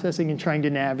processing and trying to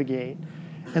navigate,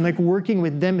 and like working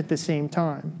with them at the same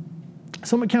time.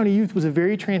 Summit County Youth was a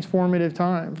very transformative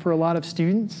time for a lot of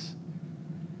students,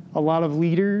 a lot of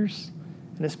leaders,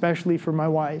 and especially for my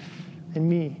wife and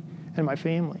me and my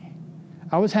family.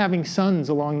 I was having sons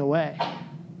along the way.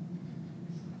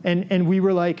 And we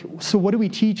were like, so what do we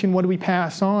teach and what do we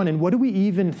pass on and what do we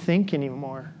even think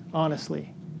anymore,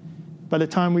 honestly, by the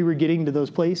time we were getting to those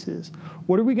places?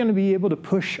 What are we going to be able to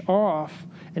push off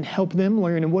and help them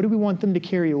learn, and what do we want them to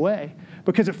carry away?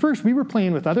 Because at first we were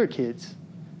playing with other kids,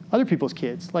 other people's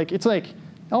kids. Like, it's like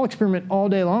I'll experiment all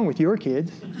day long with your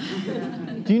kids.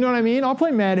 Do you know what I mean? I'll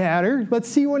play Mad Hatter. Let's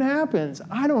see what happens.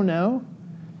 I don't know.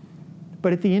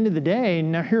 But at the end of the day,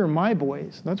 now here are my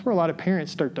boys. That's where a lot of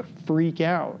parents start to freak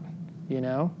out, you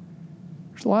know?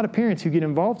 There's a lot of parents who get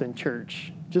involved in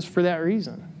church just for that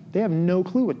reason. They have no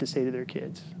clue what to say to their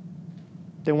kids.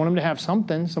 They want them to have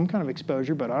something, some kind of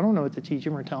exposure, but I don't know what to teach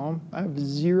them or tell them. I have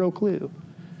zero clue.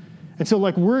 And so,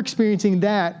 like, we're experiencing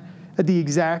that at the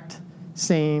exact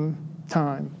same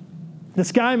time. The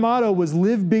Sky motto was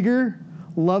live bigger,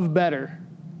 love better.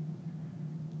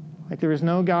 Like, there was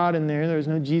no God in there. There was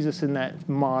no Jesus in that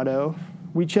motto.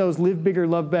 We chose live bigger,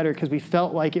 love better because we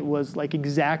felt like it was like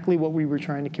exactly what we were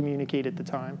trying to communicate at the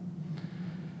time.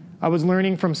 I was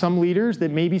learning from some leaders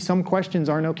that maybe some questions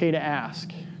aren't okay to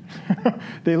ask.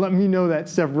 They let me know that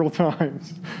several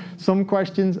times. Some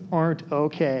questions aren't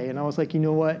okay. And I was like, you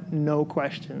know what? No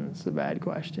question's a bad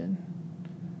question.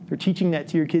 They're teaching that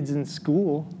to your kids in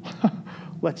school.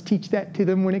 Let's teach that to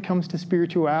them when it comes to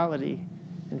spirituality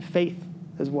and faith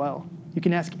as well. You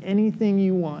can ask anything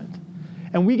you want.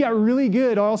 And we got really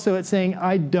good also at saying,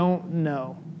 I don't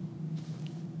know.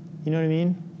 You know what I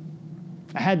mean?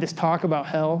 I had this talk about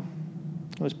hell.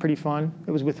 It was pretty fun.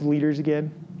 It was with leaders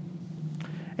again.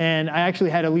 And I actually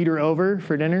had a leader over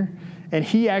for dinner. And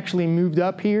he actually moved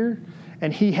up here.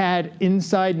 And he had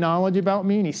inside knowledge about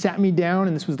me. And he sat me down.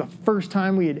 And this was the first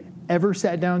time we had ever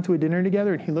sat down to a dinner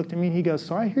together. And he looked at me and he goes,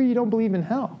 so I hear you don't believe in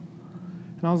hell.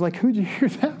 And I was like, who'd you hear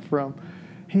that from?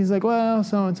 He's like, well,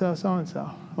 so-and-so, so-and-so.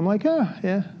 I'm like, oh,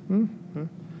 yeah. Mm-hmm.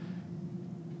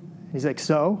 He's like,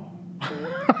 so?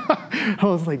 I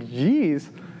was like, geez.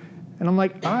 And I'm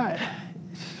like, all right.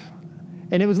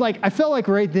 And it was like, I felt like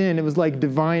right then, it was like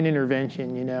divine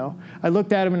intervention, you know? I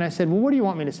looked at him and I said, well, what do you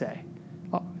want me to say?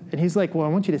 And he's like, well, I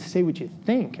want you to say what you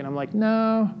think. And I'm like,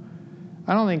 no,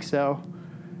 I don't think so.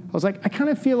 I was like, I kind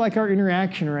of feel like our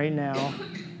interaction right now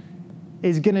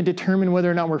is going to determine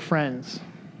whether or not we're friends.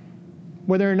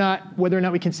 Whether or not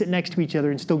we can sit next to each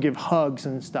other and still give hugs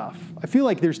and stuff. I feel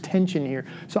like there's tension here.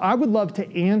 So I would love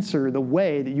to answer the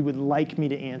way that you would like me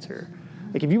to answer.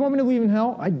 Like, if you want me to believe in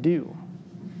hell, I do.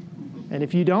 And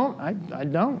if you don't, I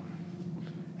don't.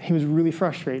 He was really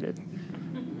frustrated.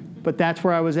 But that's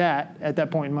where I was at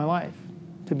that point in my life.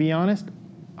 To be honest,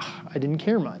 I didn't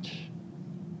care much.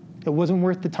 It wasn't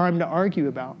worth the time to argue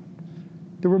about.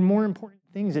 There were more important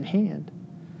things at hand.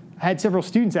 I had several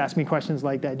students ask me questions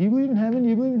like that. Do you believe in heaven? Do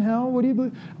you believe in hell? What do you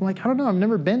believe? I'm like, I don't know. I've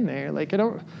never been there. Like, I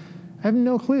have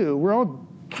no clue. We're all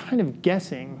kind of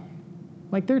guessing.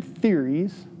 Like, they're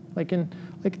theories. Like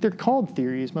they're called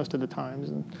theories most of the times.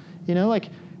 And, you know, like,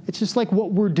 it's just like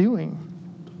what we're doing.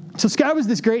 So Sky was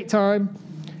this great time.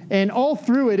 And all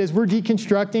through it, as we're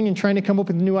deconstructing and trying to come up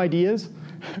with new ideas,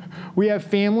 we have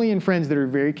family and friends that are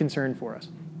very concerned for us.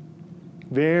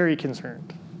 Very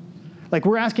concerned. Like,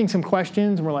 we're asking some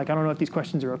questions, and we're like, I don't know if these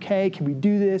questions are okay. Can we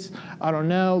do this? I don't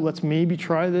know. Let's maybe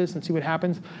try this and see what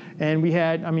happens. And we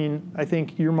had, I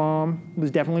think your mom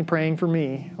was definitely praying for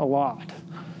me a lot.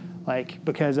 Like,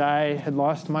 because I had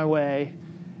lost my way,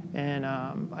 and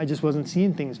I just wasn't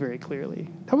seeing things very clearly.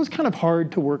 That was kind of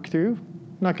hard to work through,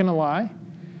 not going to lie.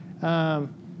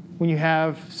 When you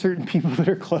have certain people that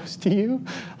are close to you,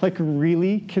 like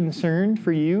really concerned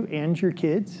for you and your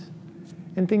kids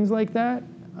and things like that.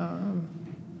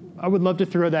 I would love to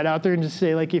throw that out there and just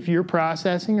say, like, if you're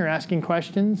processing or asking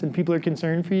questions and people are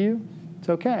concerned for you, it's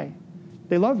okay.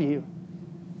 They love you.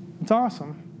 It's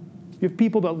awesome. You have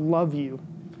people that love you,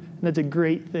 and that's a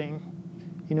great thing.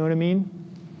 You know what I mean?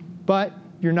 But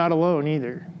you're not alone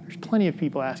either. There's plenty of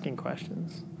people asking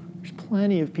questions. There's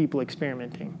plenty of people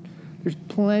experimenting. There's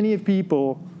plenty of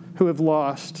people who have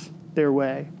lost their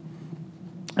way.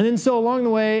 And then so along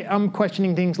the way, I'm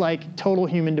questioning things like total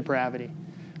human depravity.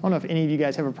 I don't know if any of you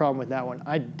guys have a problem with that one.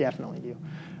 I definitely do.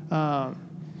 I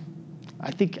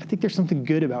think there's something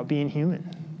good about being human.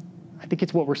 I think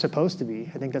it's what we're supposed to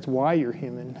be. I think that's why you're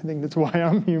human. I think that's why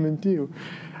I'm human too.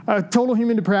 Total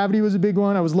human depravity was a big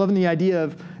one. I was loving the idea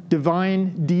of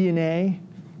divine DNA.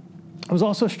 I was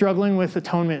also struggling with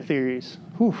atonement theories.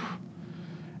 Whew.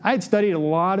 I had studied a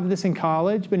lot of this in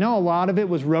college, but now a lot of it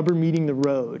was rubber meeting the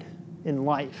road in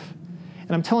life.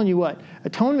 And I'm telling you what,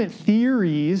 atonement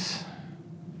theories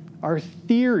are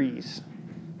theories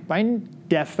by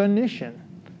definition.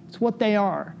 It's what they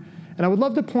are. And I would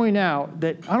love to point out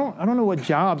that I don't know what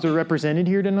jobs are represented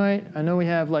here tonight. I know we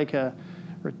have like a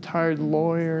retired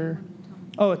lawyer.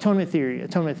 Oh, atonement theory.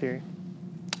 Atonement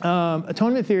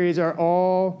theories are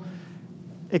all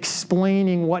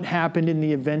explaining what happened in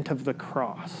the event of the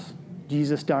cross,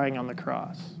 Jesus dying on the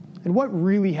cross, and what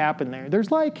really happened there.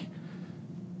 There's like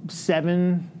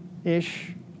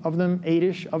 7-ish of them,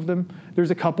 8-ish of them.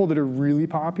 There's a couple that are really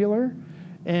popular,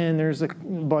 and there's a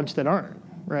bunch that aren't,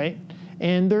 right?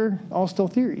 And they're all still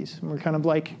theories. And we're kind of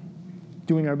like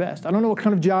doing our best. I don't know what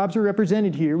kind of jobs are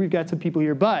represented here. We've got some people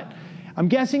here, but I'm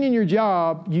guessing in your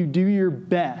job, you do your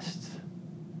best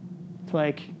to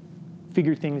like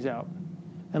figure things out.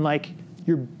 And like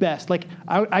your best. Like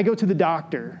I go to the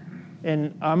doctor,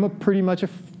 and I'm pretty much a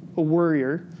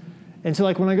worrier. And so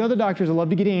like when I go to the doctors, I love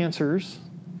to get answers.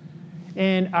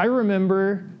 And I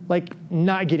remember like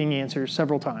not getting answers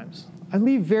several times. I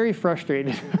leave very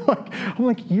frustrated. I'm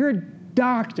like, you're a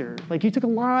doctor. Like you took a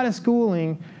lot of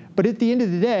schooling. But at the end of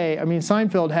the day, I mean,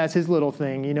 Seinfeld has his little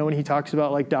thing, you know, when he talks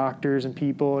about like doctors and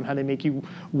people and how they make you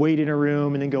wait in a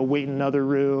room and then go wait in another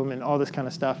room and all this kind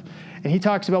of stuff. And he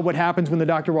talks about what happens when the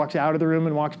doctor walks out of the room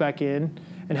and walks back in,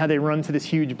 and how they run to this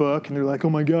huge book and they're like, oh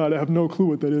my God, I have no clue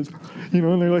what that is. You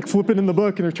know, and they're like flipping in the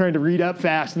book and they're trying to read up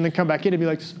fast and then come back in and be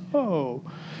like, so,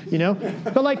 you know.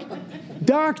 But like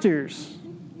doctors,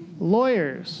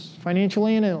 lawyers, financial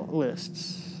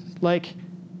analysts, like,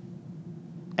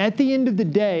 at the end of the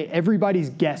day, everybody's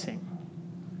guessing.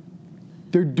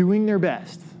 They're doing their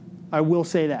best. I will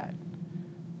say that.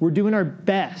 We're doing our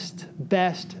best.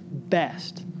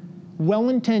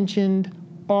 Well-intentioned,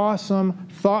 awesome,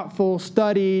 thoughtful,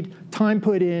 studied, time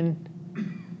put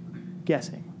in,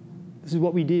 guessing. This is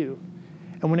what we do.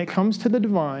 And when it comes to the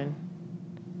divine,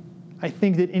 I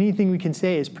think that anything we can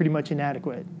say is pretty much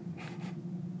inadequate.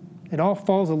 It all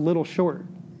falls a little short.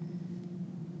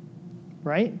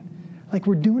 Right? Like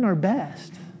we're doing our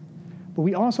best, but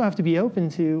we also have to be open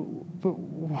to, but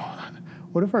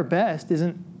what if our best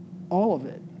isn't all of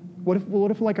it? What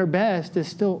if like our best is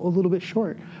still a little bit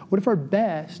short? What if our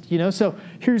best, you know? So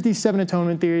here's these 7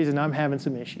 atonement theories, and I'm having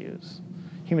some issues.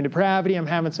 Human depravity, I'm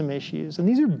having some issues. And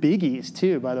these are biggies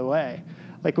too, by the way.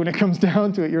 Like when it comes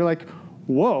down to it, you're like,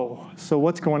 whoa, so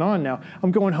what's going on now?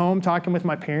 I'm going home talking with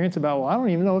my parents about, well, I don't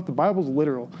even know if the Bible's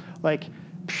literal. Like,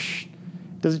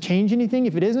 does it change anything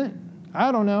if it isn't?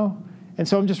 I don't know. And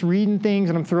so I'm just reading things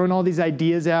and I'm throwing all these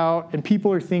ideas out, and people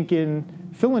are thinking,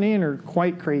 Phil and Ann are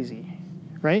quite crazy,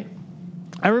 right?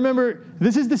 I remember,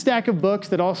 this is the stack of books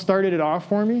that all started it off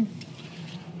for me.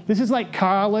 This is like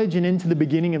college and into the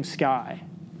beginning of Sky.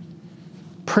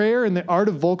 Prayer and the Art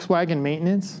of Volkswagen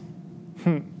Maintenance.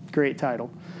 Great title.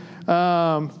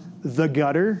 The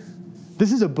Gutter.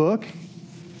 This is a book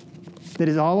that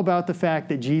is all about the fact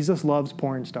that Jesus loves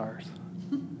porn stars.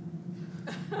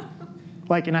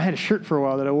 Like, and I had a shirt for a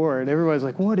while that I wore, and everybody's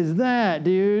like, what is that,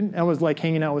 dude? I was like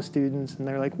hanging out with students, and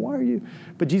they're like, why are you?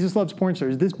 But Jesus loves porn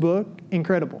stars. This book,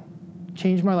 incredible.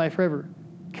 Changed my life forever.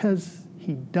 Because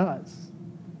he does.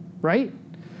 Right?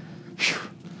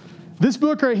 This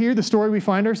book right here, the story we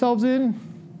find ourselves in,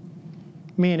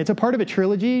 man, it's a part of a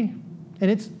trilogy,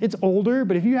 and it's older,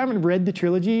 but if you haven't read the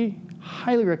trilogy,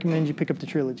 highly recommend you pick up the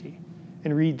trilogy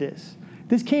and read this.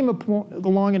 This came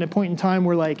along at a point in time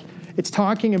where, like, it's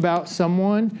talking about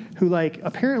someone who, like,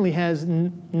 apparently has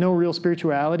no real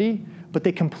spirituality, but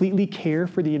they completely care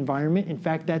for the environment. In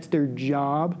fact, that's their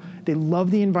job. They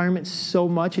love the environment so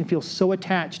much and feel so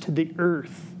attached to the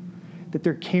earth that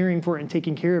they're caring for it and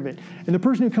taking care of it. And the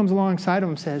person who comes alongside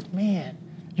them says, man,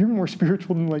 you're more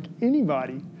spiritual than, like,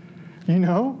 anybody, you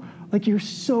know? Like, you're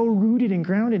so rooted and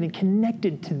grounded and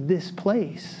connected to this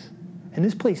place. And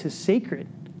this place is sacred.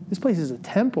 This place is a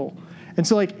temple. And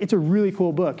so, like, it's a really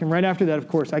cool book. And right after that, of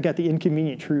course, I got The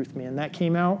Inconvenient Truth, man. That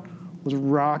came out, was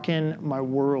rocking my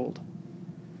world.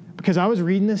 Because I was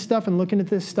reading this stuff and looking at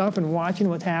this stuff and watching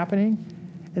what's happening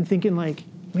and thinking, like,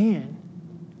 man,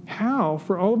 how,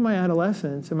 for all of my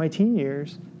adolescence and my teen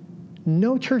years,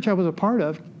 no church I was a part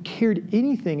of cared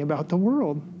anything about the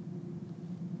world?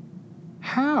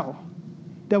 How?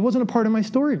 That wasn't a part of my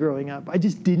story growing up. I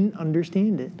just didn't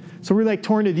understand it. So we're, like,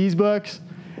 torn to these books.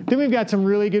 Then we've got some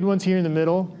really good ones here in the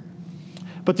middle.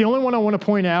 But the only one I want to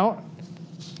point out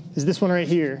is this one right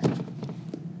here.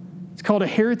 It's called A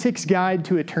Heretic's Guide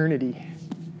to Eternity.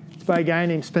 It's by a guy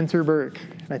named Spencer Burke.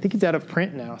 And I think it's out of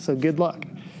print now, so good luck.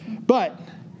 But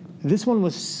this one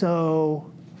was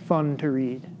so fun to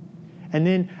read. And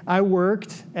then I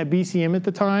worked at BCM at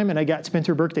the time, and I got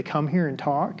Spencer Burke to come here and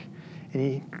talk. And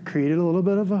he created a little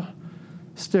bit of a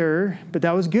stir, but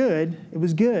that was good. It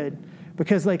was good.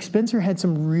 Because, like, Spencer had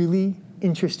some really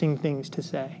interesting things to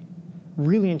say.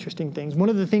 Really interesting things. One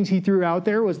of the things he threw out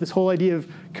there was this whole idea of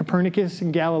Copernicus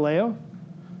and Galileo.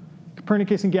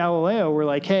 Copernicus and Galileo were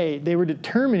like, hey, they were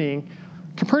determining,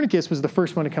 Copernicus was the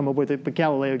first one to come up with it, but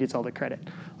Galileo gets all the credit.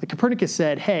 Like, Copernicus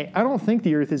said, hey, I don't think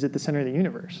the earth is at the center of the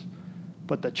universe.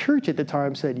 But the church at the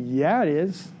time said, yeah, it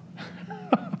is.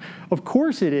 Of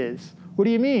course it is. What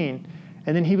do you mean?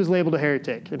 And then he was labeled a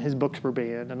heretic, and his books were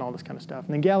banned and all this kind of stuff.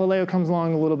 And then Galileo comes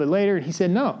along a little bit later, and he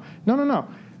said, no.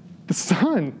 The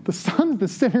sun's the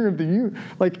center of the universe.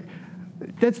 Like,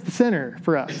 that's the center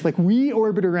for us. Like, we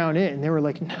orbit around it. And they were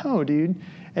like, no, dude.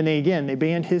 And they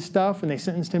banned his stuff, and they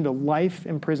sentenced him to life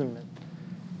imprisonment.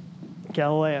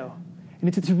 Galileo. And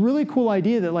it's a really cool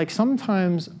idea that, like,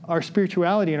 sometimes our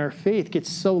spirituality and our faith gets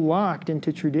so locked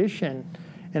into tradition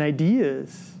and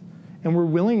ideas, and we're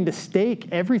willing to stake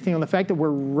everything on the fact that we're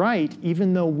right,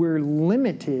 even though we're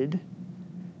limited,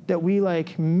 that we,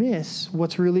 like, miss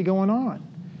what's really going on.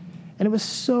 And it was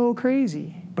so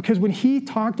crazy. Because when he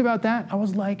talked about that, I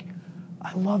was like,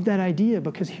 I love that idea,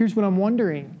 because here's what I'm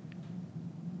wondering.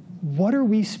 What are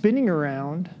we spinning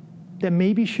around that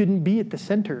maybe shouldn't be at the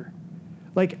center?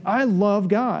 Like, I love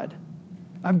God.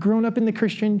 I've grown up in the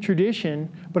Christian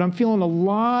tradition, but I'm feeling a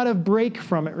lot of break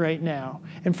from it right now,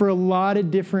 and for a lot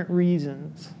of different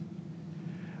reasons.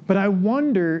 But I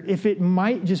wonder if it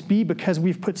might just be because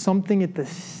we've put something at the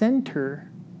center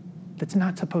that's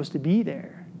not supposed to be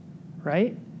there,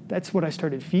 right? That's what I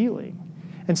started feeling.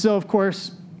 And so, of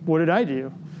course, what did I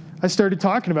do? I started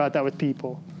talking about that with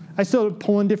people. I started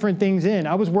pulling different things in.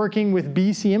 I was working with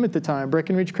BCM at the time,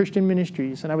 Breckenridge Christian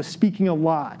Ministries, and I was speaking a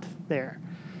lot there.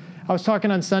 I was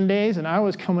talking on Sundays, and I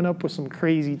was coming up with some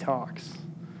crazy talks.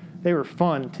 They were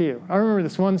fun, too. I remember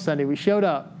this one Sunday, we showed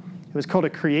up. It was called a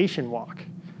creation walk.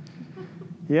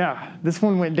 Yeah, this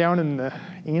one went down in the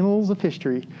annals of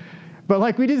history. But,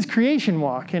 like, we did this creation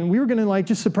walk, and we were going to, like,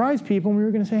 just surprise people, and we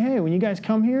were going to say, hey, when you guys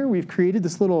come here, we've created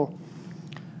this little,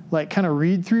 like, kind of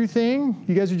read-through thing.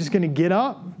 You guys are just going to get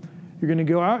up. You're going to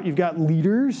go out. You've got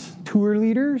leaders, tour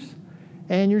leaders,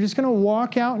 and you're just going to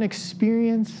walk out and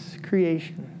experience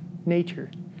creation. Nature.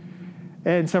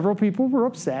 And several people were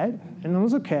upset, and it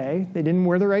was okay. They didn't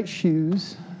wear the right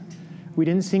shoes. We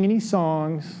didn't sing any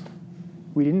songs.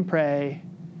 We didn't pray.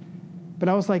 But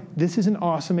I was like, this is an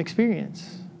awesome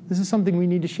experience. This is something we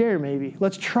need to share maybe.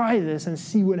 Let's try this and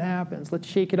see what happens. Let's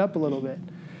shake it up a little bit.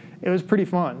 It was pretty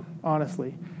fun,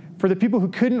 honestly. For the people who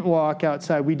couldn't walk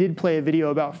outside, we did play a video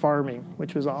about farming,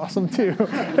 which was awesome too.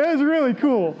 It was really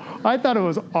cool. I thought it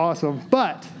was awesome.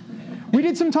 But we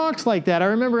did some talks like that. I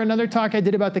remember another talk I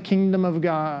did about the kingdom of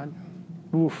God.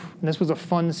 Oof. And this was a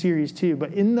fun series too.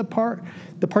 But in the part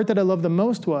that I loved the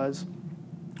most was,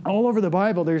 all over the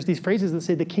Bible, there's these phrases that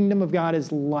say the kingdom of God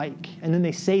is like, and then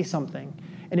they say something,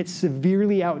 and it's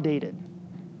severely outdated,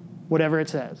 whatever it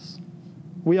says.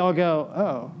 We all go,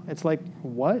 oh, it's like,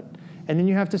 what? And then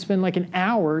you have to spend like an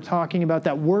hour talking about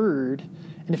that word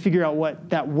and to figure out what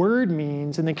that word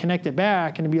means and then connect it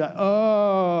back and to be like,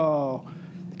 oh,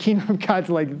 the kingdom of God's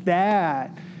like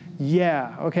that.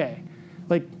 Yeah, okay.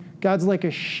 Like, God's like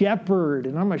a shepherd,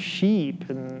 and I'm a sheep,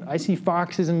 and I see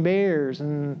foxes and bears,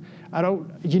 and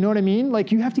you know what I mean?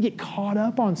 Like, you have to get caught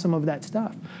up on some of that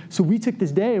stuff. So we took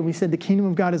this day and we said the kingdom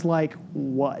of God is like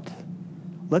what?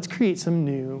 Let's create some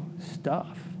new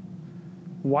stuff.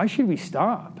 Why should we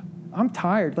stop? I'm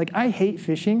tired. Like, I hate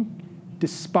fishing,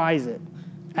 despise it,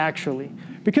 actually,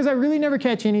 because I really never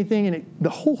catch anything, and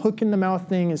the whole hook in the mouth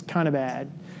thing is kind of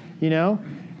bad, you know?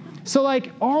 So,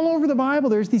 like, all over the Bible,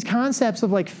 there's these concepts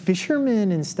of, like,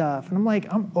 fishermen and stuff. And I'm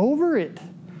like, I'm over it.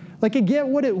 Like, I get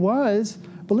what it was,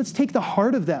 but let's take the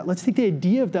heart of that. Let's take the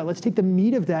idea of that. Let's take the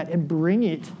meat of that and bring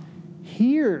it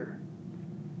here.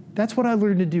 That's what I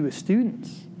learned to do with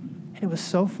students. And it was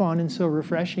so fun and so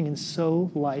refreshing and so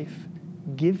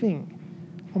life-giving.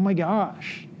 Oh, my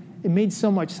gosh. It made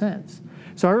so much sense.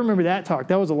 So I remember that talk.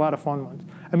 That was a lot of fun ones.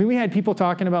 I mean, we had people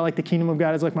talking about, like, the kingdom of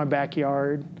God is like my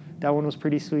backyard. That one was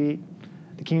pretty sweet.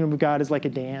 The kingdom of God is like a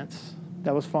dance.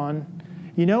 That was fun.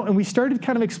 You know, and we started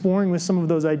kind of exploring with some of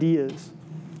those ideas.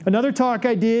 Another talk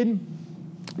I did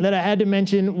that I had to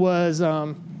mention was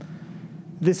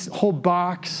this whole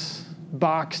box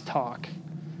talk.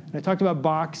 And I talked about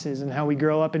boxes and how we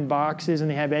grow up in boxes and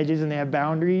they have edges and they have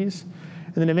boundaries.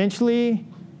 And then eventually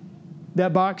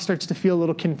that box starts to feel a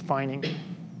little confining.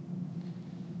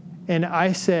 And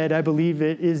I said, I believe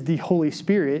it is the Holy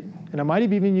Spirit. And I might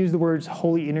have even used the words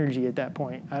holy energy at that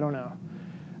point. I don't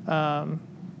know.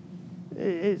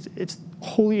 It's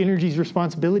holy energy's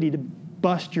responsibility to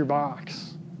bust your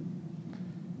box.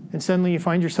 And suddenly you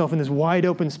find yourself in this wide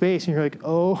open space and you're like,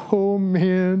 oh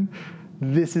man,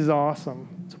 this is awesome.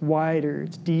 It's wider,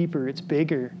 it's deeper, it's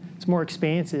bigger, it's more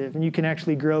expansive, and you can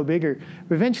actually grow bigger.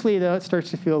 But eventually though, it starts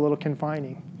to feel a little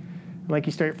confining. Like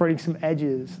you start finding some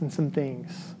edges and some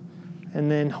things. And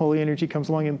then holy energy comes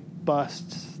along and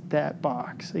busts that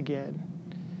box again.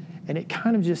 And it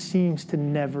kind of just seems to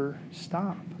never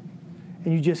stop.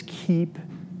 And you just keep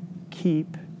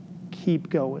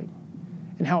going.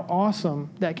 and how awesome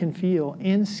that can feel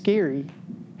and scary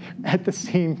at the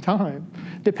same time,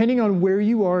 depending on where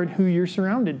you are and who you're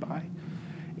surrounded by.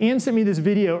 Ann sent me this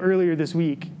video earlier this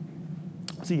week.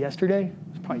 Was it yesterday?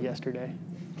 It was probably yesterday.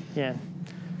 Yeah.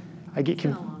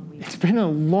 It's been a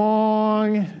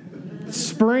long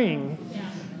spring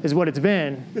is what it's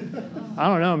been. I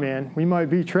don't know, man. We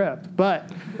might be tripped. But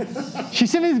she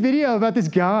sent me this video about this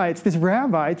guy. It's this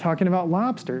rabbi talking about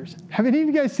lobsters. Have any of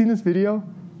you guys seen this video?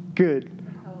 Good.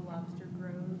 How a lobster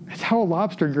grows. It's how a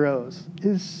lobster grows.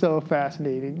 It's so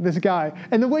fascinating. This guy.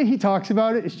 And the way he talks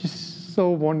about it is just so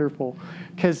wonderful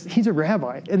because he's a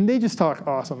rabbi and they just talk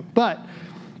awesome. But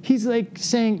he's like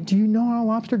saying, do you know how a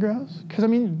lobster grows? Because, I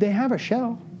mean, they have a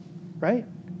shell, right?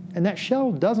 And that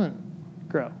shell doesn't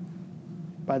grow,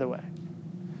 by the way.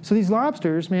 So these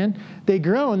lobsters, man, they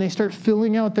grow and they start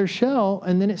filling out their shell,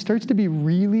 and then it starts to be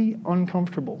really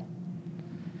uncomfortable.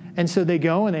 And so they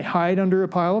go and they hide under a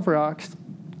pile of rocks,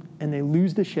 and they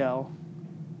lose the shell,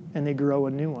 and they grow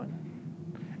a new one.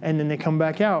 And then they come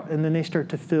back out, and then they start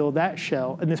to fill that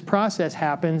shell. And this process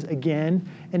happens again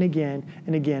and again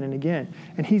and again and again.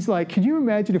 And he's like, could you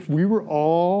imagine if we were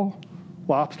all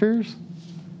lobsters?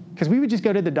 Because we would just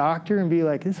go to the doctor and be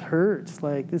like, this hurts.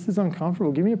 Like, this is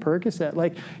uncomfortable. Give me a Percocet.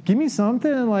 Like, give me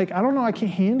something. And like, I don't know, I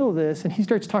can't handle this. And he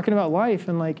starts talking about life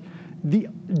and like the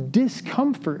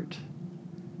discomfort,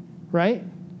 right,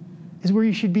 is where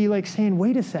you should be like saying,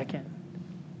 wait a second.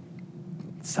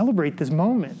 Celebrate this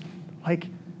moment. Like,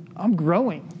 I'm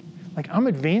growing. Like, I'm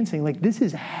advancing. Like, this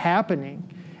is happening.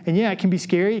 And yeah, it can be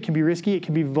scary. It can be risky. It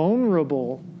can be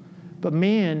vulnerable. But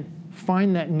man,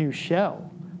 find that new shell.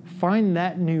 Find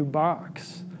that new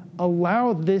box.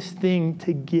 Allow this thing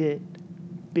to get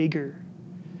bigger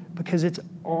because it's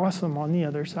awesome on the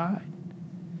other side,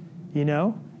 you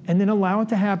know? And then allow it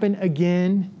to happen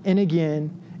again and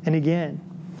again and again.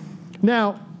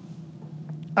 Now,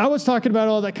 I was talking about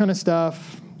all that kind of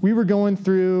stuff. We were going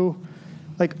through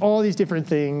like all these different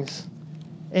things.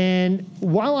 And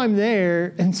while I'm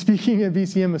there, and speaking of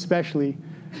BCM especially,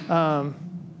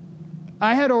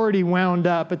 I had already wound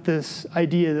up at this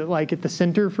idea that like at the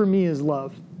center for me is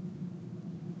love.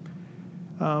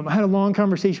 I had a long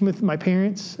conversation with my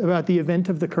parents about the event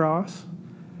of the cross.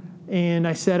 And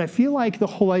I said, I feel like the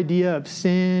whole idea of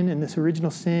sin and this original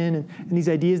sin and these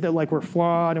ideas that like we're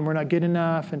flawed and we're not good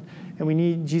enough and we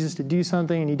need Jesus to do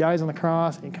something and he dies on the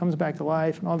cross and he comes back to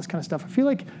life and all this kind of stuff. I feel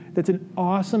like that's an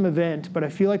awesome event, but I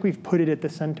feel like we've put it at the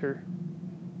center.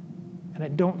 And I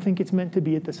don't think it's meant to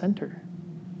be at the center.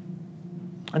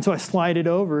 And so I slide it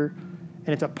over,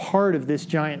 and it's a part of this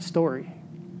giant story.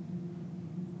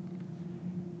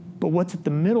 But what's at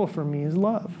the middle for me is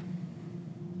love.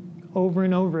 Over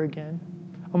and over again.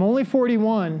 I'm only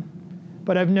 41,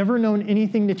 but I've never known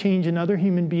anything to change another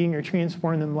human being or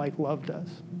transform them like love does.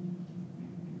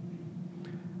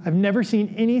 I've never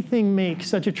seen anything make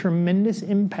such a tremendous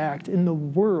impact in the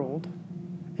world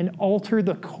and alter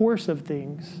the course of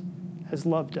things as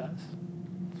love does.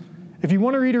 If you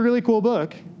want to read a really cool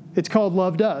book, it's called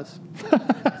Love Does.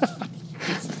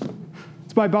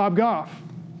 It's by Bob Goff.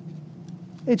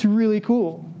 It's really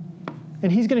cool.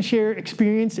 And he's going to share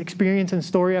experience, and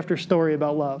story after story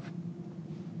about love.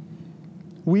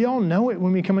 We all know it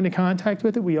when we come into contact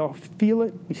with it. We all feel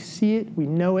it. We see it. We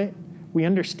know it. We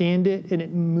understand it. And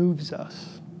it moves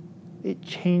us. It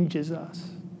changes us.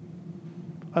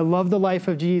 I love the life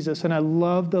of Jesus, and I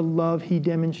love the love he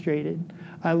demonstrated.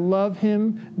 I love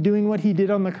him doing what he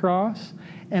did on the cross,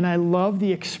 and I love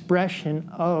the expression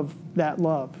of that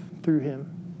love through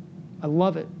him. I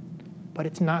love it, but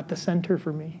it's not the center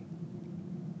for me.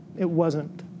 It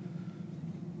wasn't.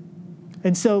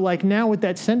 And so like now with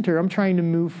that center, I'm trying to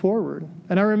move forward.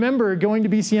 And I remember going to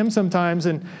BCM sometimes,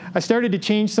 and I started to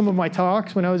change some of my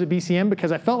talks when I was at BCM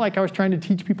because I felt like I was trying to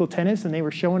teach people tennis and they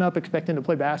were showing up expecting to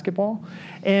play basketball.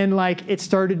 And like it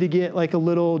started to get like a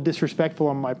little disrespectful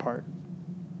on my part.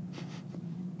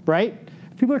 Right?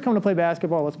 If people are coming to play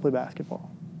basketball, let's play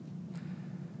basketball.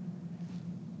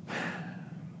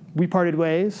 We parted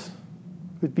ways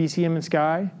with BCM and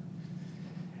Sky,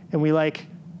 and we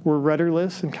were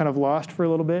rudderless and kind of lost for a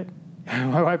little bit.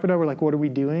 My wife and I were like, what are we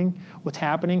doing? What's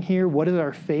happening here? What is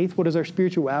our faith? What does our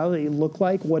spirituality look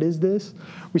like? What is this?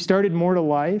 We started More to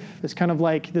Life. It's kind of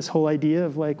like this whole idea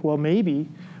of like, well, maybe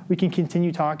we can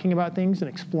continue talking about things and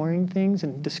exploring things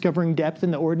and discovering depth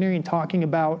in the ordinary and talking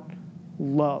about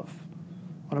love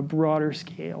on a broader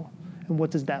scale. And what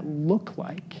does that look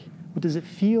like? What does it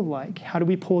feel like? How do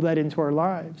we pull that into our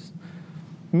lives?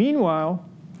 Meanwhile,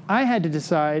 I had to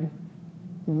decide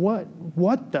what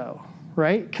though,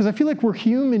 right? Because I feel like we're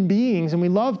human beings and we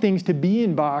love things to be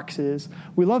in boxes.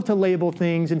 We love to label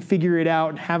things and figure it out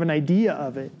and have an idea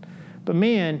of it. But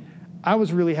man, I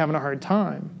was really having a hard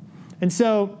time. And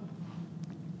so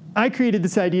I created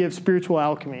this idea of spiritual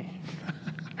alchemy.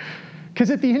 Because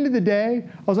at the end of the day,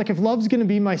 I was like, if love's going to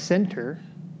be my center,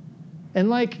 and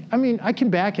like, I mean, I can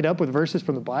back it up with verses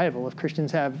from the Bible. If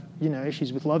Christians have,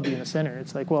 issues with love being the center,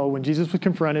 it's like, well, when Jesus was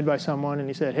confronted by someone and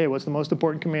he said, hey, what's the most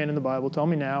important command in the Bible? Tell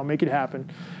me now, make it happen.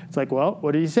 It's like, well,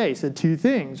 what did he say? He said two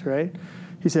things, right?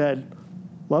 He said,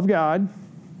 love God,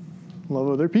 love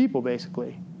other people,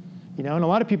 basically. And a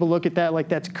lot of people look at that like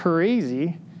that's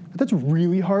crazy, but that's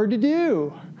really hard to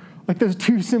do. Like those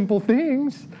two simple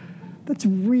things, that's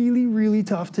really, really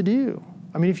tough to do.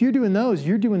 I mean, if you're doing those,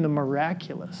 you're doing the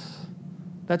miraculous.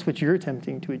 That's what you're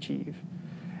attempting to achieve.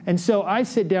 And so I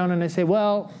sit down and I say,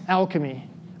 well, alchemy.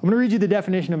 I'm going to read you the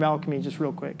definition of alchemy just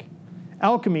real quick.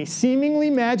 Alchemy, seemingly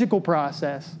magical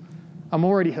process. I'm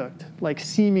already hooked. Like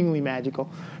seemingly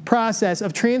magical. Process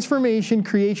of transformation,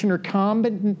 creation, or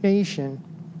combination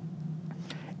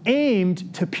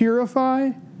aimed to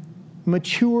purify,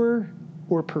 mature,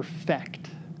 or perfect.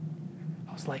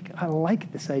 I was like, I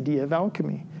like this idea of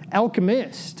alchemy.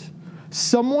 Alchemist,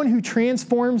 someone who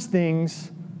transforms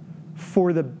things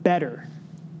for the better.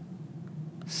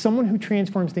 Someone who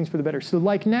transforms things for the better. So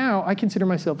like now, I consider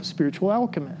myself a spiritual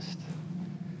alchemist.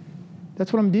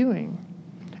 That's what I'm doing.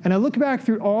 And I look back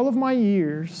through all of my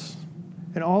years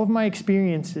and all of my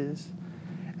experiences,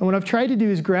 and what I've tried to do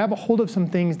is grab a hold of some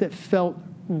things that felt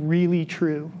really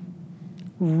true,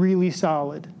 really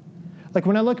solid. Like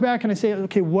when I look back and I say,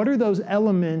 okay, what are those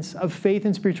elements of faith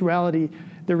and spirituality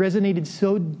that resonated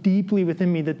so deeply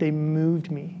within me that they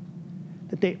moved me,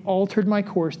 that they altered my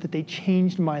course, that they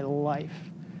changed my life?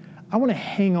 I want to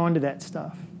hang on to that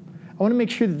stuff. I want to make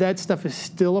sure that that stuff is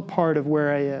still a part of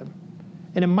where I am.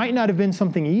 And it might not have been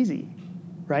something easy,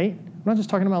 right? I'm not just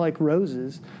talking about like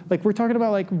roses. Like we're talking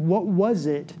about like, what was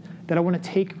it that I want to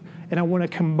take and I want to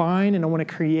combine and I want to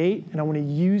create and I want to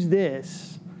use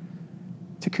this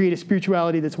to create a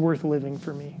spirituality that's worth living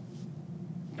for me.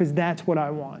 Because that's what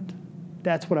I want.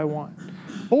 That's what I want.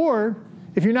 Or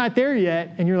if you're not there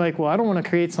yet and you're like, well, I don't want to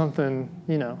create something,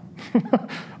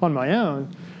 on my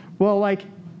own. Well, like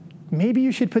maybe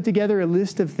you should put together a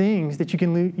list of things that you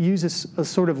can use as a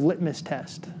sort of litmus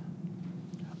test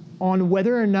on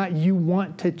whether or not you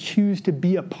want to choose to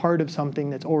be a part of something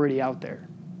that's already out there,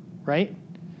 right?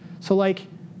 So like,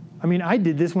 I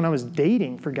did this when I was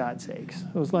dating, for God's sakes.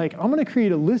 I was like, I'm going to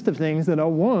create a list of things that I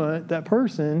want that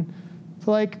person to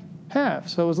like have.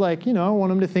 So it was like, I want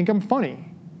them to think I'm funny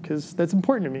because that's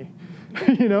important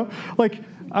to me. Like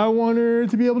I want her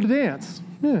to be able to dance.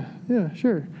 Yeah,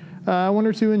 sure. I want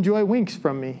her to enjoy winks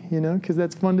from me, because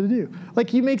that's fun to do.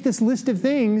 Like you make this list of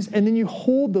things and then you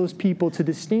hold those people to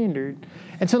the standard.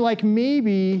 And so like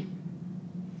maybe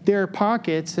there are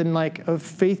pockets and like of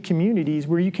faith communities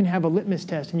where you can have a litmus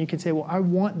test and you can say, well, I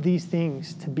want these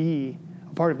things to be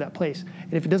a part of that place.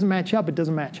 And if it doesn't match up, it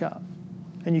doesn't match up.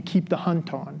 And you keep the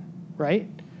hunt on, right?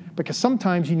 Because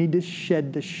sometimes you need to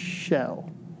shed the shell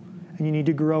and you need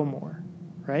to grow more,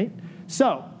 right?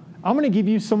 So I'm going to give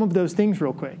you some of those things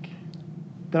real quick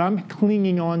that I'm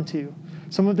clinging on to.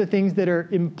 Some of the things that are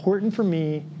important for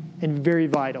me and very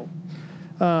vital.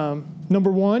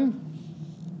 Number one,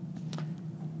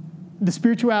 the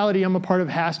spirituality I'm a part of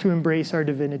has to embrace our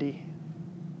divinity.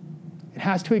 It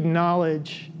has to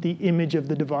acknowledge the image of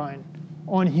the divine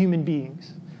on human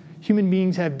beings. Human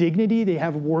beings have dignity, they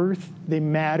have worth, they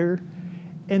matter,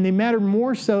 and they matter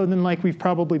more so than like we've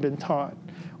probably been taught.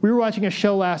 We were watching a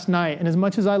show last night, and as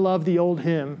much as I love the old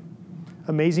hymn,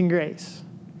 Amazing Grace,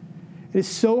 it is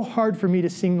so hard for me to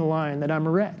sing the line that I'm a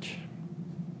wretch.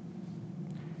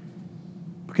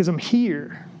 Because I'm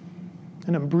here,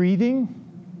 and I'm breathing,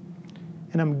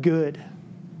 and I'm good.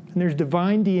 And there's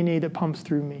divine DNA that pumps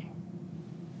through me.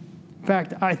 In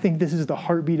fact, I think this is the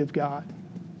heartbeat of God.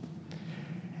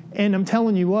 And I'm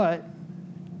telling you what,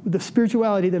 the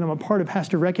spirituality that I'm a part of has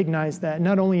to recognize that,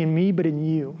 not only in me, but in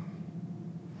you.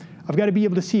 I've got to be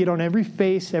able to see it on every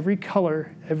face, every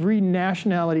color, every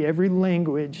nationality, every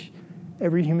language,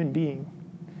 every human being.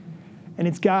 And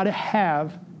it's got to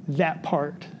have that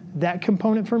part. That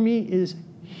component for me is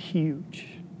huge.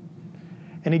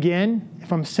 And again,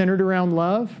 if I'm centered around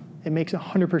love, it makes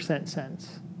 100%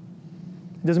 sense.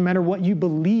 It doesn't matter what you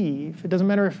believe. It doesn't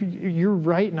matter if you're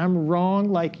right and I'm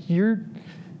wrong. Like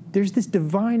there's this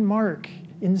divine mark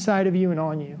inside of you and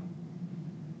on you.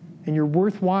 And you're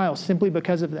worthwhile simply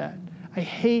because of that. I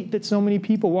hate that so many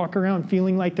people walk around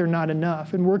feeling like they're not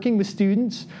enough. And working with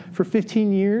students for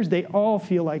 15 years, they all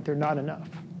feel like they're not enough.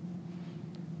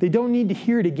 They don't need to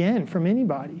hear it again from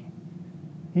anybody.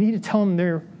 You need to tell them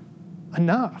they're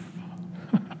enough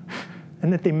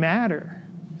and that they matter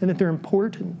and that they're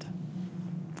important.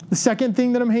 The second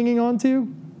thing that I'm hanging on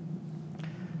to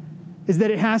is that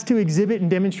it has to exhibit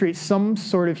and demonstrate some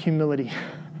sort of humility.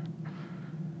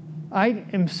 I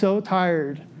am so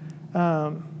tired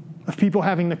of people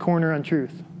having the corner on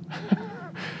truth.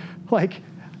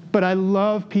 But I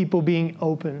love people being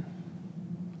open.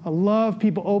 I love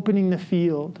people opening the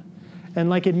field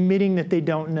and admitting that they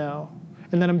don't know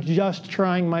and that I'm just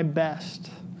trying my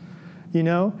best.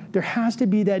 There has to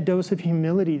be that dose of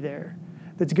humility there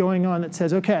that's going on that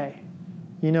says, okay,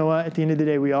 you know what? At the end of the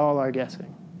day, we all are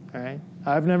guessing, all right?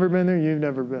 I've never been there. You've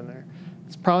never been there.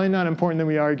 It's probably not important that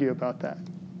we argue about that,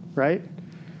 right?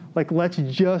 Let's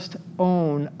just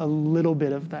own a little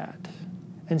bit of that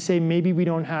and say maybe we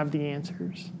don't have the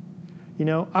answers.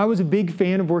 I was a big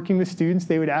fan of working with students.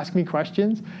 They would ask me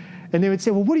questions, and they would say,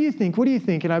 well, what do you think? What do you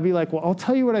think? And I'd be like, well, I'll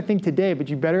tell you what I think today, but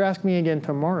you better ask me again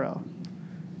tomorrow,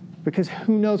 because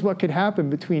who knows what could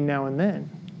happen between now and then.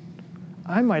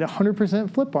 I might 100%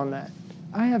 flip on that.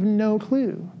 I have no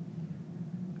clue.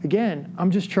 Again, I'm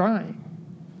just trying.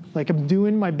 I'm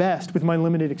doing my best with my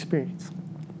limited experience.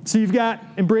 So you've got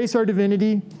embrace our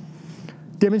divinity,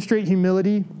 demonstrate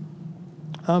humility.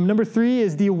 Number 3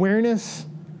 is the awareness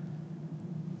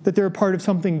that they're a part of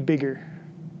something bigger,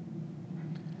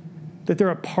 that they're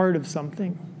a part of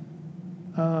something,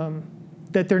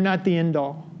 that they're not the end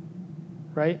all,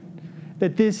 right?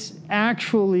 That this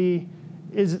actually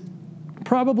is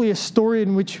probably a story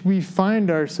in which we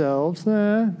find ourselves.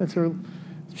 That's a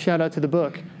shout out to the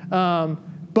book.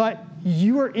 But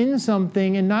you are in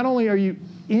something, and not only are you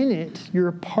in it, you're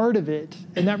a part of it,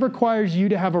 and that requires you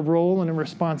to have a role and a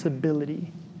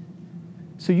responsibility.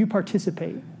 So you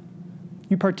participate.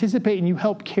 You participate and you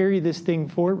help carry this thing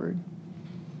forward.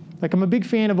 I'm a big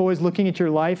fan of always looking at your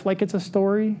life like it's a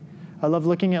story. I love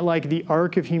looking at the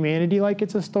arc of humanity like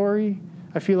it's a story.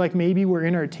 I feel like maybe we're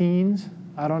in our teens.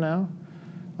 I don't know.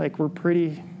 We're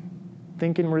pretty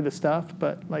thinking we're the stuff,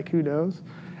 but who knows?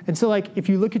 And so if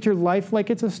you look at your life like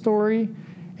it's a story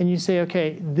and you say,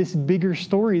 okay, this bigger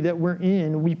story that we're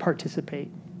in, we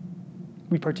participate.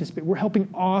 We participate. We're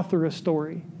helping author a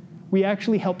story. We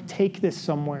actually help take this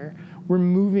somewhere. We're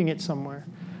moving it somewhere.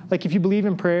 If you believe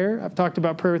in prayer, I've talked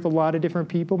about prayer with a lot of different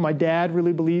people. My dad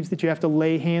really believes that you have to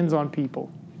lay hands on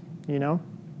people, And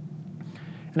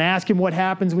I ask him what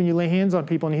happens when you lay hands on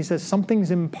people, and he says something's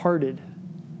imparted.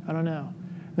 I don't know.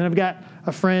 And then I've got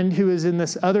a friend who is in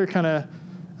this other kind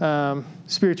of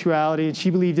spirituality, and she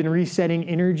believed in resetting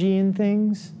energy in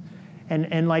things. And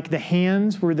the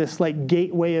hands were this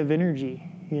gateway of energy,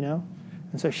 And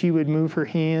so she would move her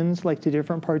hands to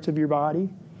different parts of your body.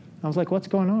 I was like, what's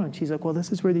going on? She's like, well,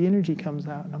 this is where the energy comes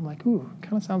out. And I'm like, ooh,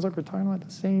 kind of sounds like we're talking about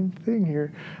the same thing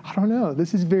here. I don't know.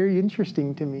 This is very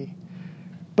interesting to me.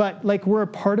 But we're a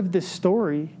part of this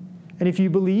story. And if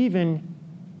you believe in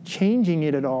changing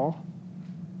it at all,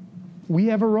 we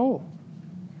have a role.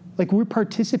 We're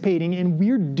participating and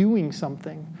we're doing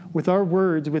something with our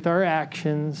words, with our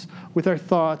actions, with our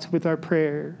thoughts, with our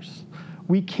prayers.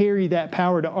 We carry that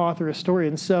power to author a story.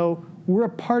 And so we're a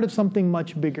part of something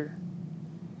much bigger.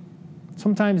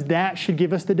 Sometimes that should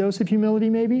give us the dose of humility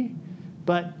maybe,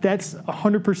 but that's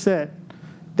 100%.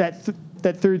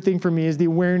 That third thing for me is the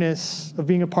awareness of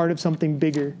being a part of something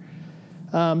bigger.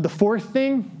 The fourth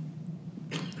thing,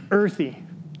 earthy.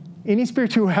 Any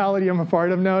spirituality I'm a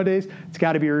part of nowadays, it's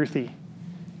got to be earthy.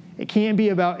 It can't be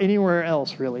about anywhere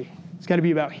else, really. It's got to be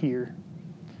about here.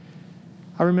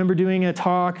 I remember doing a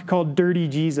talk called Dirty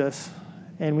Jesus,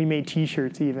 and we made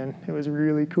T-shirts even. It was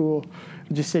really cool.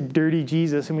 It just said Dirty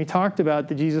Jesus, and we talked about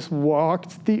that Jesus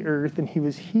walked the earth, and he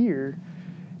was here,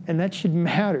 and that should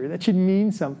matter. That should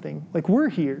mean something. We're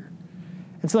here.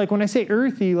 And so when I say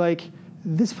earthy,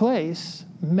 this place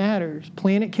matters.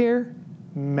 Planet Care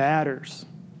matters.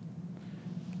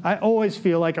 I always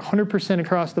feel 100%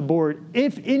 across the board,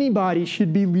 if anybody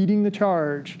should be leading the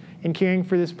charge in caring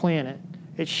for this planet,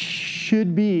 it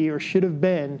should be or should have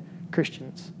been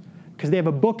Christians, because they have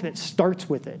a book that starts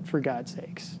with it, for God's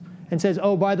sakes, and says,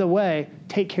 oh, by the way,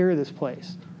 take care of this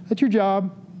place. That's your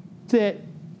job. That's it.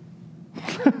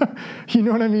 You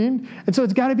know what I mean? And so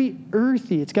it's got to be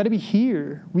earthy. It's got to be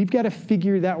here. We've got to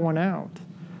figure that one out.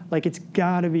 It's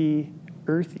got to be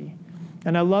earthy.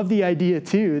 And I love the idea,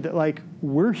 too, that,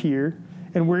 we're here,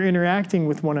 and we're interacting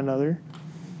with one another,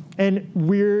 and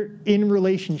we're in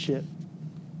relationship.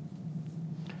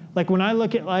 When I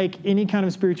look at, any kind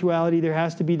of spirituality, there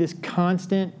has to be this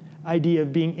constant idea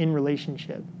of being in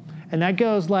relationship. And that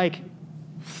goes,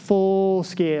 full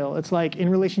scale. It's, in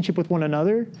relationship with one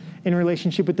another, in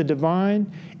relationship with the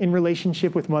divine, in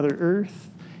relationship with Mother Earth,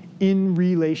 in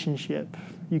relationship.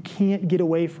 You can't get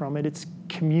away from it. It's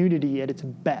community at its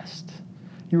best.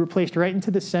 You were placed right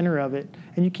into the center of it,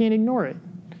 and you can't ignore it.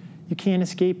 You can't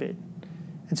escape it.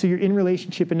 And so you're in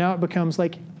relationship, and now it becomes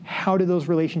like, how do those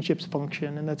relationships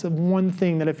function? And that's one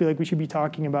thing that I feel like we should be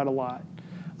talking about a lot.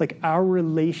 Like our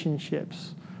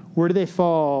relationships, where do they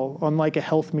fall on like a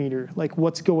health meter? Like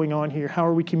what's going on here? How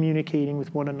are we communicating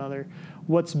with one another?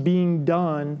 What's being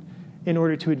done in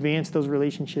order to advance those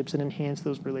relationships and enhance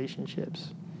those relationships?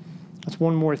 That's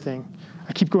one more thing.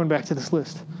 I keep going back to this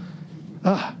list.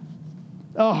 This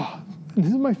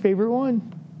is my favorite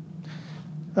one.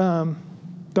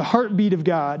 The heartbeat of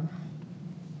God.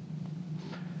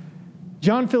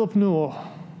 John Philip Newell.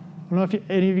 I don't know if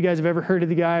any of you guys have ever heard of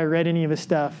the guy or read any of his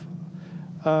stuff.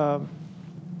 I've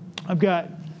got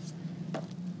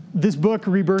this book,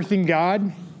 Rebirthing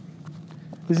God.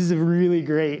 This is a really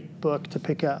great book to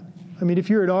pick up. I mean, if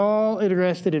you're at all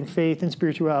interested in faith and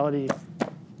spirituality,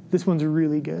 this one's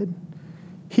really good.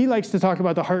 He likes to talk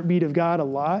about the heartbeat of God a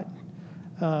lot.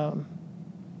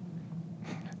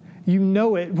 You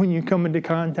know it when you come into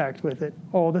contact with it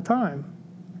all the time.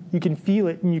 You can feel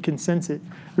it and you can sense it.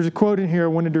 There's a quote in here I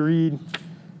wanted to read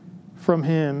from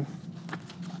him.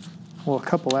 Well, a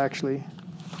couple actually.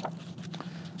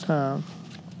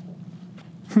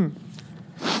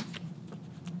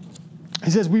 He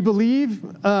says, we believe,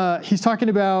 he's talking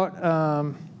about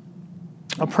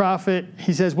a prophet.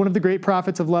 He says, one of the great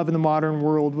prophets of love in the modern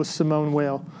world was Simone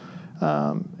Weil.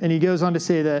 And he goes on to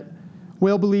say that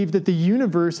Weil believed that the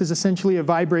universe is essentially a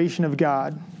vibration of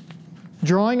God.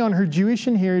 Drawing on her Jewish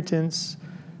inheritance,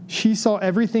 she saw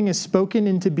everything as spoken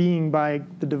into being by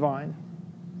the divine.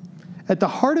 At the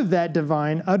heart of that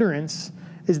divine utterance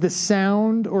is the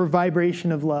sound or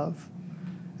vibration of love.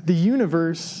 The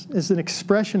universe is an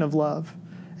expression of love,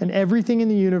 and everything in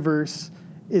the universe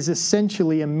is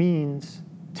essentially a means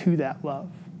to that love.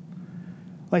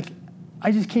 Like,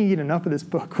 I just can't get enough of this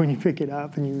book when you pick it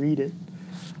up and you read it.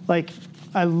 Like,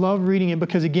 I love reading it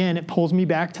because, again, it pulls me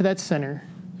back to that center.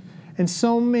 And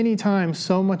so many times,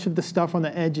 so much of the stuff on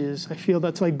the edges, I feel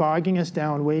that's like bogging us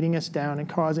down, weighting us down, and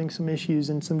causing some issues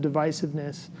and some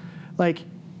divisiveness. Like,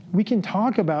 we can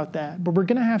talk about that, but we're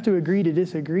going to have to agree to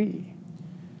disagree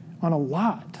on a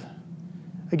lot.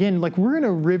 Again, like we're in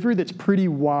a river that's pretty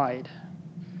wide.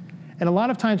 And a lot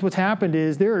of times what's happened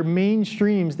is there are main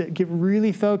streams that get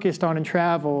really focused on and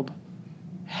traveled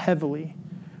heavily.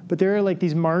 But there are like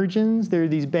these margins, there are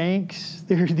these banks,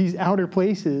 there are these outer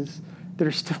places that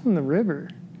are still in the river.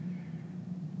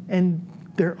 And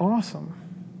they're awesome.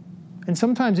 And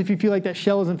sometimes if you feel like that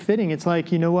shell isn't fitting, it's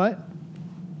like, you know what?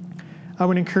 I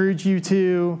would encourage you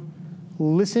to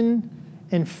listen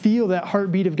and feel that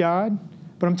heartbeat of God.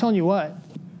 But I'm telling you what,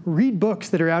 read books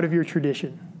that are out of your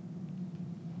tradition.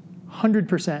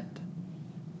 100%.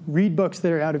 Read books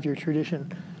that are out of your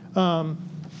tradition.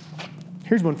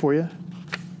 Here's one for you.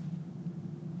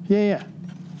 Yeah.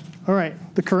 All right,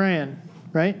 the Quran,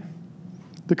 right?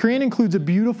 The Quran includes a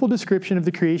beautiful description of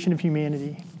the creation of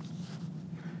humanity.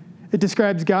 It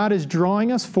describes God as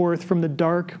drawing us forth from the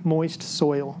dark, moist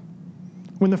soil.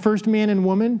 When the first man and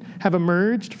woman have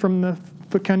emerged from the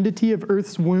fecundity of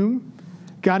Earth's womb,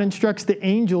 God instructs the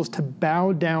angels to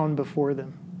bow down before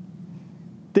them.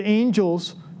 The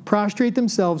angels prostrate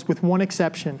themselves with one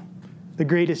exception, the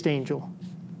greatest angel.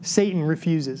 Satan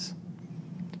refuses.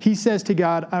 He says to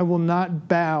God, I will not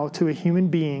bow to a human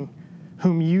being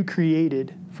whom you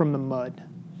created from the mud.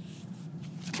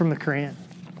 From the Quran.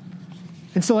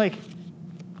 And so,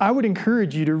 I would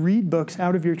encourage you to read books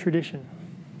out of your tradition.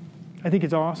 I think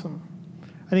it's awesome.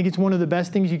 I think it's one of the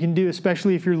best things you can do,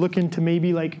 especially if you're looking to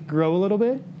maybe grow a little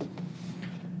bit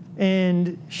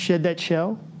and shed that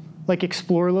shell,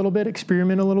 explore a little bit,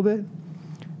 experiment a little bit.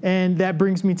 And that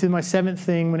brings me to my seventh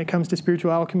thing when it comes to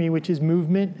spiritual alchemy, which is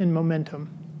movement and momentum.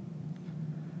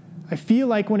 I feel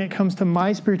like when it comes to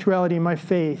my spirituality and my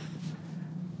faith,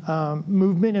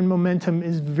 movement and momentum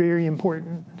is very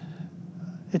important.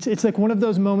 It's like one of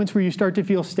those moments where you start to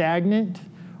feel stagnant,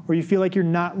 or you feel like you're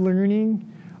not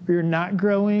learning, or you're not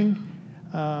growing.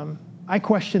 I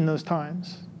question those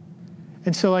times.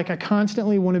 And so I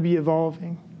constantly want to be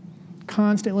evolving,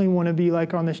 constantly want to be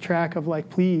on this track of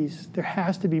please, there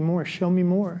has to be more. Show me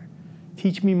more.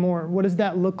 Teach me more. What does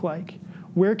that look like?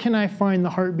 Where can I find the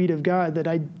heartbeat of God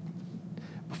that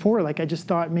before, I just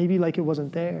thought maybe it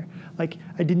wasn't there. I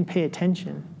didn't pay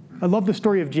attention. I love the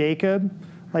story of Jacob,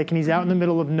 Like, and he's out in the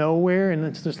middle of nowhere, and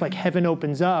it's just like heaven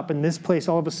opens up, and this place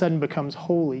all of a sudden becomes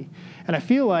holy. And I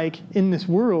feel like in this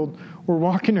world, we're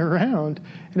walking around,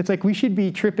 and it's like we should be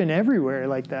tripping everywhere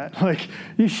like that. Like,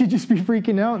 you should just be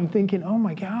freaking out and thinking, oh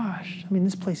my gosh, I mean,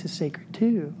 this place is sacred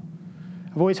too.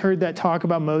 I've always heard that talk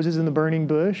about Moses and the burning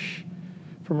bush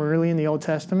from early in the Old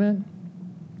Testament.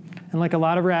 And like a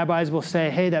lot of rabbis will say,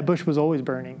 hey, that bush was always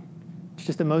burning. It's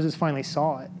just that Moses finally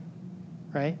saw it,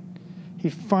 right? He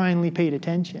finally paid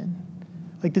attention.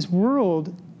 Like, this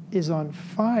world is on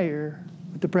fire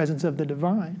with the presence of the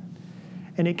divine.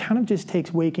 And it kind of just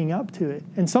takes waking up to it.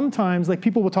 And sometimes, like,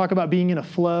 people will talk about being in a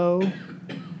flow,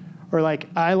 or like,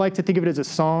 I like to think of it as a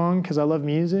song because I love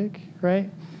music, right?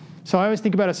 So I always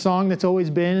think about a song that's always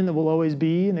been and that will always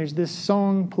be, and there's this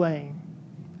song playing,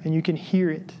 and you can hear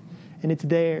it, and it's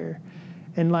there.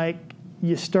 And like,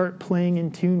 you start playing in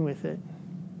tune with it,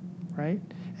 right?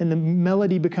 And the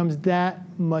melody becomes that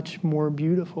much more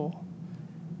beautiful.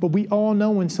 But we all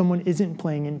know when someone isn't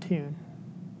playing in tune,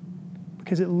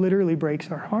 because it literally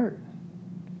breaks our heart.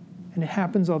 And it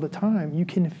happens all the time. You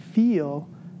can feel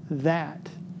that.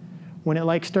 When it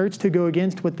like starts to go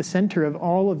against what the center of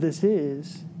all of this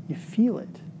is, you feel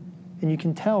it. And you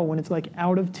can tell when it's like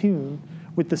out of tune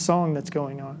with the song that's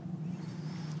going on.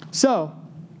 So,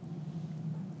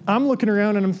 I'm looking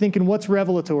around and I'm thinking, what's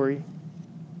revelatory?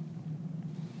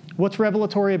 What's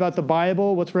revelatory about the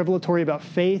Bible? What's revelatory about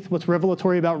faith? What's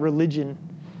revelatory about religion?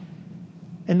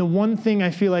 And the one thing I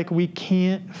feel like we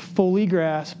can't fully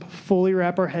grasp, fully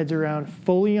wrap our heads around,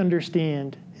 fully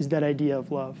understand is that idea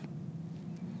of love.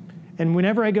 And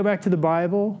whenever I go back to the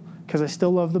Bible, because I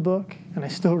still love the book and I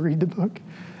still read the book,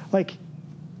 like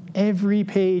every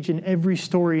page and every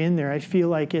story in there, I feel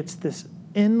like it's this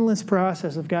endless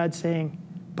process of God saying,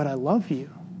 but I love you.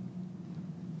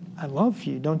 I love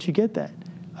you. Don't you get that?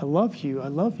 I love you, I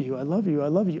love you, I love you, I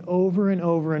love you, over and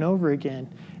over and over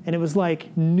again. And it was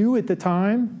like new at the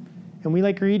time, and we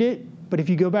like read it, but if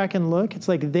you go back and look, it's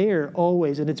like there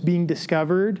always, and it's being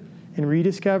discovered and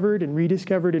rediscovered and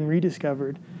rediscovered and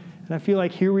rediscovered. And I feel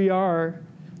like here we are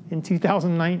in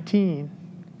 2019,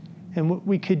 and what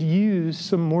we could use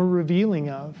some more revealing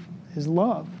of is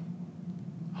love,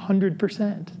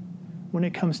 100%, when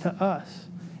it comes to us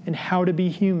and how to be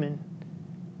human.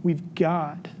 We've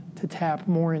got to tap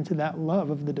more into that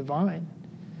love of the divine.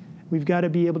 We've got to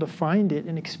be able to find it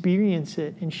and experience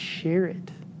it and share it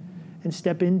and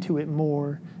step into it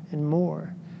more and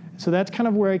more. So that's kind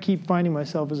of where I keep finding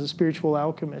myself as a spiritual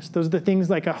alchemist. Those are the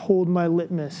things like I hold my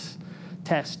litmus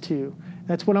test to.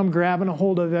 That's what I'm grabbing a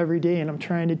hold of every day, and I'm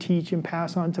trying to teach and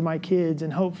pass on to my kids,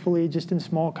 and hopefully just in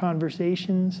small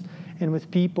conversations and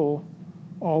with people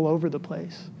all over the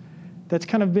place. That's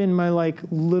kind of been my like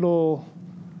little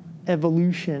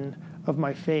evolution of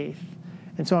my faith.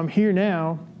 And so I'm here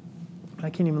now. I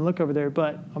can't even look over there,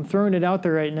 but I'm throwing it out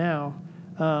there right now.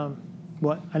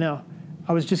 What? I know.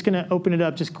 I was just going to open it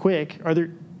up just quick. Are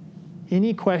there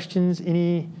any questions?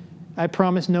 I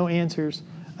promise no answers.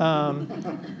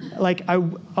 Like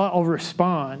I'll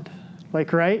respond.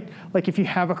 Like, right? Like if you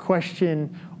have a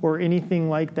question or anything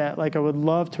like that, like I would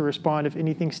love to respond if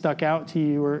anything stuck out to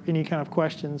you or any kind of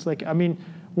questions. Like, I mean,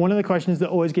 one of the questions that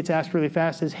always gets asked really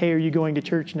fast is, hey, are you going to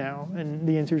church now? And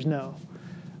the answer is no.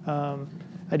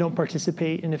 I don't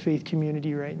participate in a faith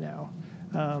community right now.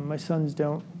 My sons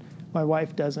don't. My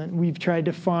wife doesn't. We've tried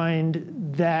to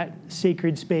find that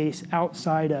sacred space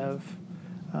outside of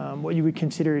what you would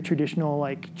consider a traditional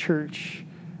like church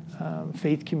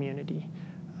faith community.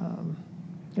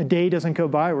 A day doesn't go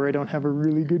by where I don't have a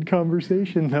really good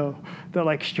conversation, though, that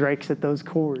like strikes at those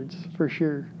chords for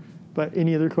sure. But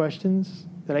any other questions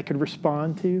that I could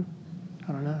respond to?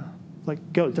 I don't know.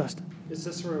 Like, go, Dustin. Is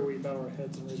this where we bow our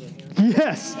heads and raise our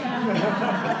hands?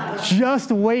 Yes.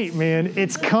 Just wait, man.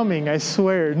 It's coming, I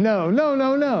swear. No.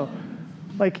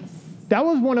 Like, that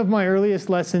was one of my earliest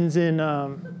lessons in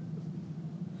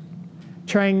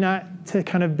trying not to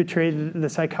kind of betray the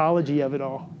psychology of it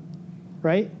all,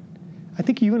 right? I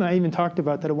think you and I even talked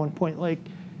about that at one point. Like,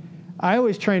 I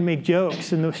always try and make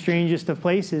jokes in the strangest of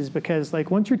places because, like,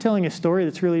 once you're telling a story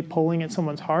that's really pulling at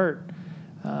someone's heart,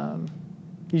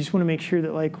 you just want to make sure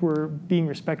that, like, we're being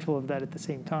respectful of that at the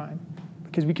same time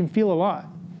because we can feel a lot.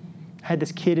 I had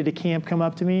this kid at a camp come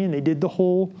up to me, and they did the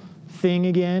whole thing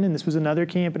again, and this was another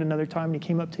camp at another time, and he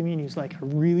came up to me, and he was like, I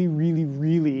really, really,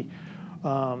 really,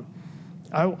 I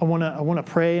want to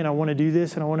pray, and I want to do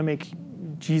this, and I want to make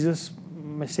Jesus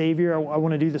my Savior. I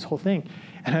want to do this whole thing.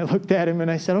 And I looked at him, and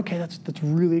I said, okay, that's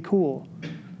really cool.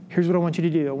 Here's what I want you to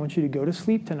do. I want you to go to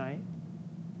sleep tonight,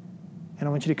 and I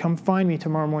want you to come find me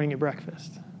tomorrow morning at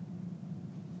breakfast,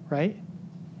 right?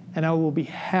 and I will be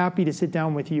happy to sit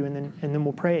down with you, and then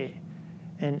we'll pray,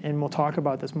 and we'll talk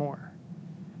about this more.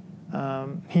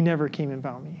 He never came and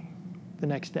found me the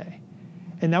next day.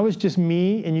 And that was just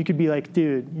me, and you could be like,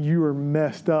 dude, you are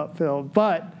messed up, Phil.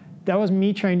 But that was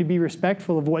me trying to be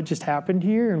respectful of what just happened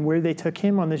here and where they took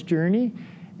him on this journey,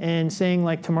 and saying,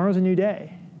 like, tomorrow's a new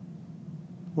day.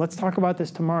 Let's talk about this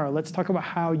tomorrow. Let's talk about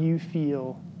how you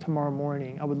feel tomorrow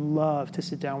morning. I would love to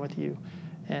sit down with you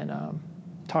and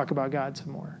talk about God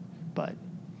some more. But,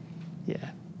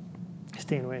 yeah,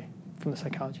 staying away from the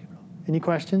psychology world. Any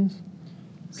questions?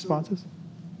 Responses?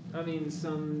 I mean,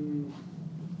 some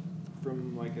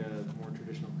from like a more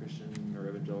traditional Christian or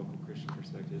evangelical Christian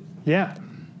perspective. Yeah.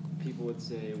 People would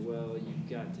say, well, you've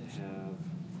got to have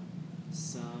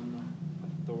some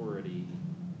authority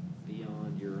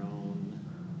beyond your own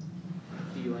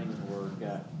feeling or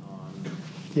gut on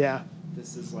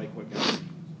this is like what God.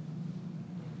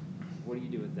 What do you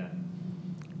do with that?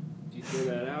 Do you throw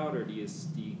that out, or do you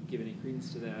give any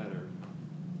credence to that, or?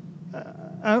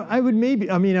 I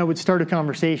would start a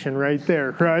conversation right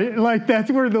there, right? Like,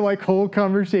 that's where the whole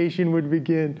conversation would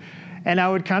begin. And I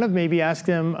would kind of maybe ask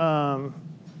them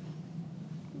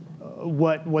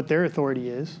what their authority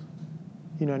is,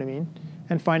 you know what I mean?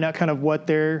 And find out kind of what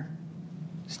they're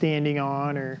standing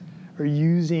on or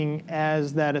using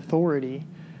as that authority.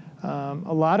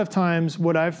 A lot of times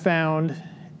what I've found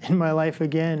in my life,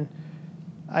 again,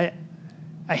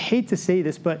 I hate to say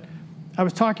this, but I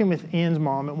was talking with Ann's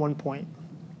mom at one point,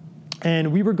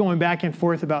 and we were going back and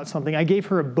forth about something. I gave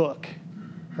her a book,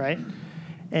 right?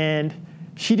 And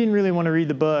she didn't really want to read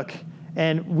the book.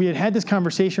 And we had this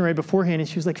conversation right beforehand, and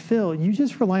she was like, Phil, you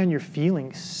just rely on your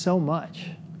feelings so much.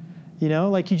 You know,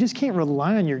 like, you just can't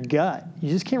rely on your gut. You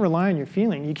just can't rely on your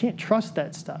feeling. You can't trust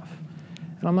that stuff.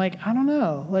 And I'm like, I don't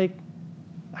know. Like,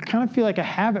 I kind of feel like I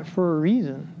have it for a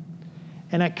reason.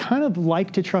 And I kind of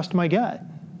like to trust my gut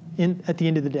at the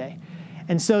end of the day.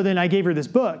 And so then I gave her this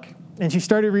book, and she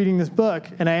started reading this book,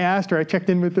 and I asked her, I checked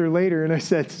in with her later, and I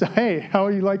said, so, hey, how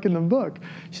are you liking the book?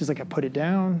 She's like, I put it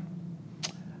down.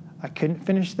 I couldn't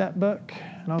finish that book.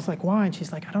 And I was like, why? And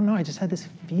she's like, I don't know. I just had this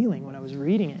feeling when I was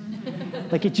reading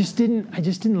it. Like, I just didn't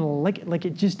like it. Like,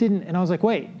 it just didn't. And I was like,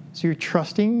 wait, so you're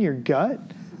trusting your gut?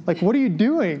 Like, what are you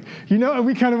doing? You know, and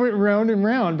we kind of went round and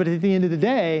round. But at the end of the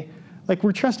day, like,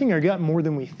 we're trusting our gut more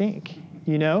than we think,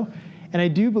 you know? And I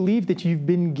do believe that you've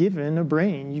been given a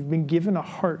brain. You've been given a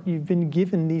heart. You've been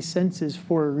given these senses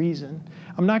for a reason.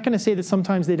 I'm not going to say that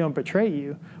sometimes they don't betray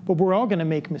you, but we're all going to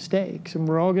make mistakes, and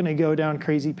we're all going to go down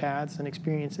crazy paths and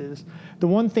experiences. The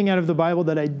one thing out of the Bible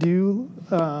that I do,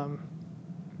 I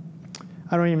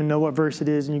don't even know what verse it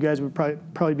is, and you guys would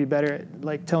probably be better at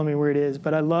like telling me where it is,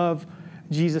 but I love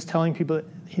Jesus telling people,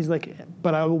 he's like,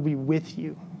 but I will be with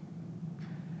you.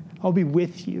 I'll be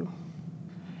with you.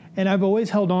 And I've always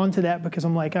held on to that because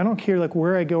I'm like, I don't care like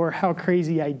where I go or how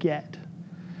crazy I get.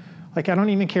 Like, I don't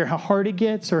even care how hard it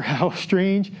gets or how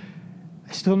strange.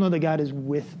 I still know that God is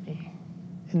with me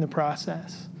in the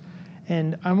process.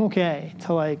 And I'm okay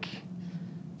to like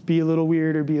be a little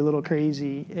weird or be a little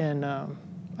crazy. And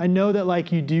I know that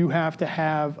like you do have to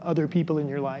have other people in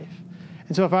your life.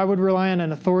 And so if I would rely on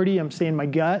an authority, I'm saying my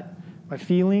gut, my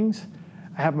feelings.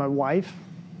 I have my wife.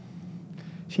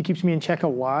 She keeps me in check a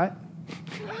lot.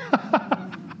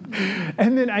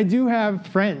 And then I do have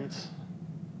friends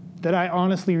that I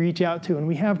honestly reach out to, and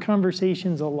we have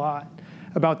conversations a lot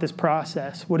about this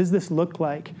process. What does this look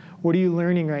like? What are you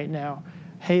learning right now?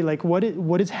 Hey, like what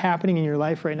is happening in your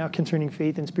life right now concerning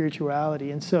faith and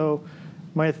spirituality? And so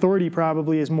my authority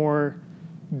probably is more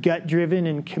gut-driven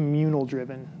and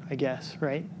communal-driven, I guess,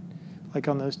 right? Like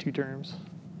on those two terms.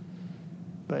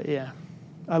 But yeah,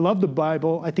 I love the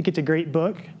Bible. I think it's a great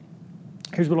book.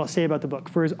 Here's what I'll say about the book.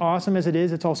 For as awesome as it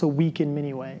is, it's also weak in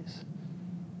many ways,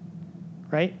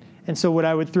 right? And so what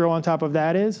I would throw on top of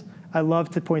that is, I love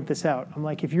to point this out. I'm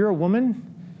like, if you're a woman,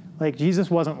 like Jesus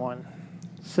wasn't one.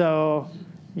 So,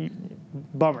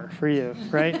 bummer for you,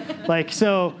 right? Like,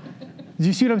 so, do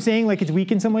you see what I'm saying? Like, it's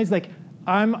weak in some ways. Like,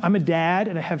 I'm a dad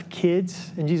and I have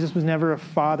kids, and Jesus was never a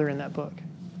father in that book,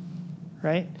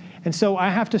 right? And so I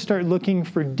have to start looking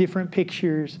for different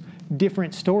pictures,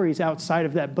 different stories outside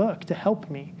of that book to help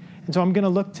me. And so I'm going to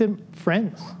look to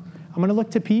friends. I'm going to look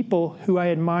to people who I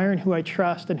admire and who I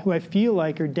trust and who I feel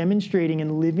like are demonstrating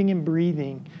and living and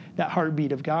breathing that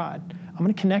heartbeat of God. I'm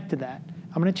going to connect to that.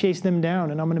 I'm going to chase them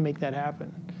down, and I'm going to make that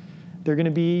happen. They're going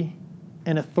to be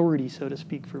an authority, so to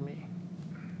speak, for me.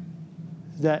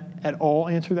 Does that at all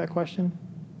answer that question?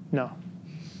 No.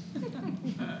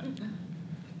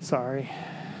 Sorry.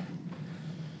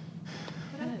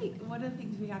 But I think one of the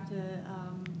things we have to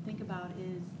think about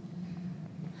is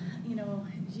you know,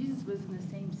 Jesus was in the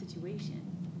same situation.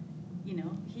 You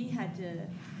know, he had to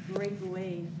break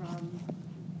away from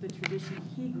the tradition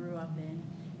he grew up in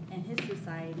and his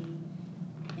society,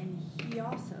 and he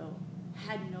also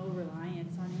had no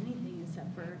reliance on anything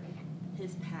except for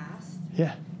his past.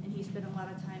 Yeah. And he spent a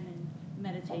lot of time in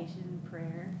meditation and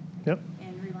prayer. Yep.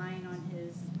 And relying on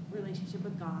his relationship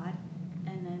with God,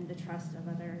 and then the trust of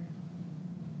other,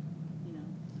 you know.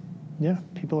 Yeah,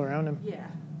 people around him. Yeah.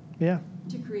 Yeah.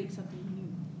 To create something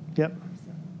new. Yep.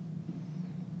 So.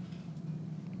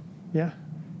 Yeah.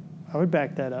 I would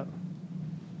back that up.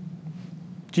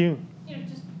 June.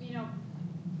 Just,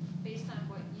 based on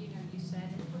what, you said,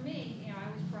 and for me,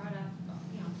 I was brought up,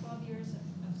 12 years of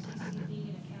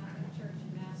CCD in a Catholic church in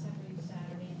Mass every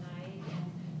Saturday night,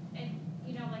 and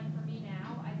like for me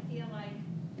now, I feel like,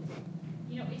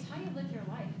 it's how you live your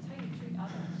life, it's how you treat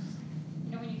others.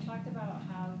 When you talked about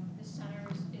how the center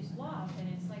is love, and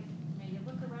it's like, you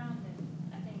look around, and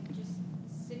I think just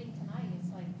sitting tonight,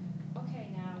 it's like,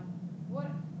 okay, now, what,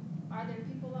 are there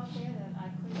people out there that I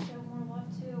could show more love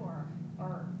to,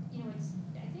 or it's,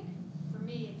 I think for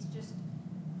me, it's just,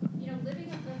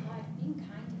 living a good life, being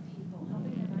kind to people,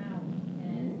 helping them out,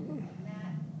 and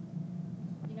that,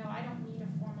 I don't need a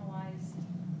formalized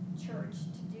church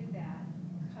to do that,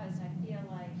 because I feel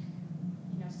like,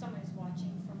 someone's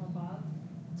watching from above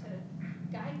to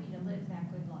guide me to live that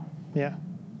good life. Yeah.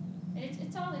 And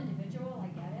it's all individual, I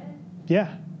get it.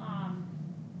 Yeah.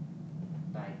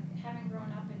 But having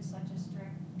grown up in such a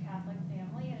strict Catholic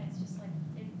family, and it's just like,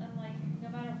 I'm like, no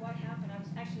matter what happened, I was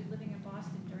actually living in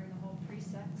Boston during the whole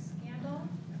pre-sex scandal.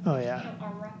 Oh, yeah.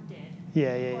 Erupted.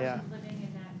 Yeah. I was living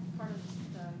in that part of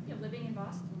living in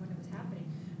Boston when it was happening.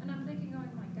 And I'm thinking, oh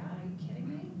my God, are you kidding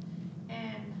me?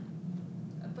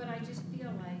 But I just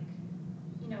feel like,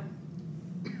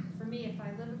 for me, if I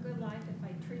live a good life, if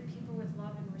I treat people with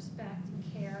love and respect and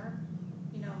care,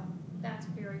 that's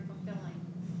very fulfilling.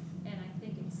 And I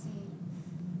think it's seen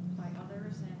by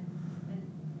others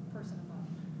and person above.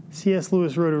 C.S.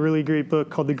 Lewis wrote a really great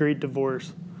book called The Great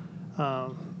Divorce.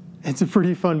 It's a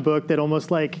pretty fun book that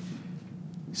almost like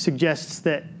suggests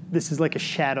that this is like a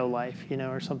shadow life,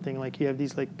 or something, like you have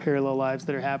these like parallel lives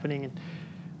that are happening.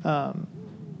 And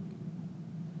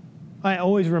I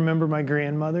always remember my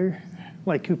grandmother,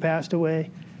 like, who passed away,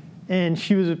 and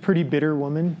she was a pretty bitter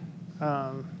woman.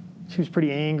 She was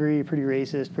pretty angry, pretty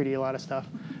racist, pretty a lot of stuff.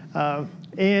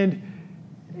 And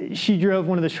she drove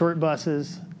one of the short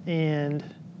buses, and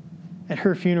at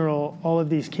her funeral, all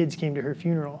of these kids came to her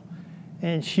funeral.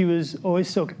 And she was always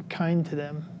so kind to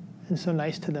them and so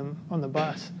nice to them on the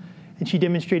bus. And she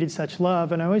demonstrated such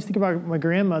love. And I always think about my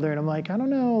grandmother, and I'm like, I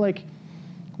don't know, like,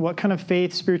 what kind of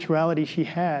faith, spirituality she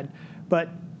had. But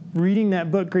reading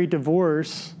that book, Great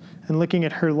Divorce, and looking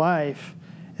at her life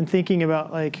and thinking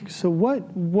about, like, so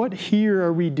what here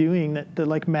are we doing that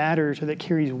like matters or that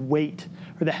carries weight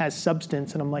or that has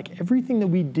substance? And I'm like, everything that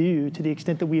we do to the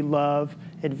extent that we love,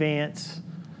 advance,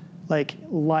 like,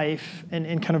 life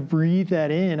and kind of breathe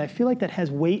that in, I feel like that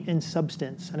has weight and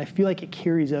substance, and I feel like it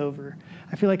carries over.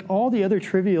 I feel like all the other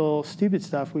trivial, stupid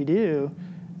stuff we do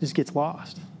just gets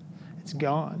lost. It's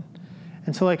gone.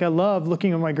 And so, like, I love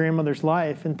looking at my grandmother's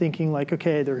life and thinking, like,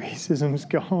 okay, the racism's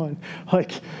gone.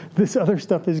 Like, this other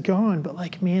stuff is gone. But,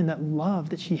 like, man, that love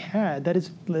that she had,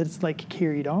 that's, like,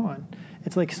 carried on.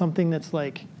 It's, like, something that's,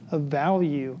 like, of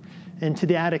value. And to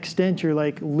that extent, you're,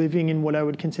 like, living in what I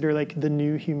would consider, like, the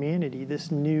new humanity, this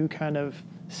new kind of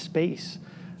space.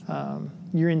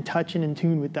 You're in touch and in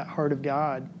tune with that heart of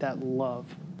God, that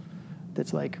love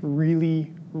that's, like,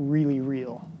 really, really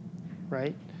real,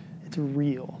 right? It's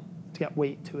real. It's got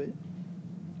weight to it.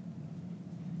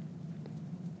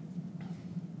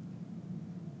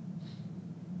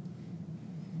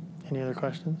 Any other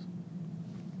questions?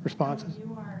 Responses?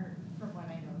 You are, from what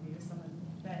I know of you, someone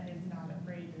that is not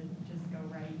afraid to just go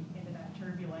right into that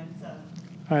turbulence of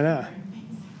I know. figuring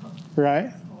things out. Right?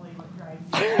 That's totally what drives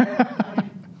you. I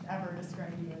wouldn't ever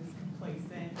describe you as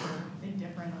complacent or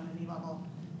indifferent on any level.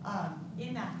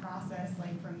 In that process,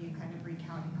 like, from you kind of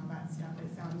recounting all that stuff,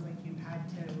 it sounds like you've had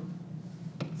to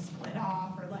split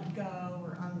off or let go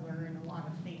or unlearn a lot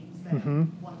of things that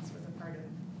once was a part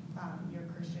of your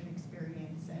Christian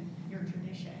experience and your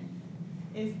tradition.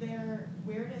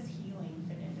 Where does healing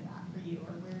fit into that for you,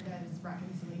 or where does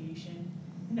reconciliation,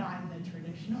 not in the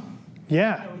traditional,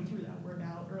 Yeah. I know we threw that word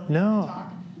out earlier No. in the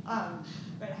talk,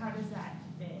 but how does that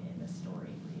fit in the story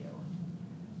for you?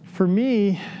 For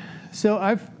me, so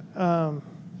I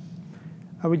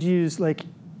would use, like,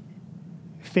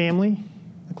 family,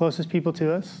 the closest people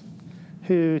to us,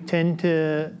 who tend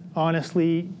to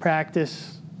honestly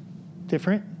practice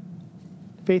different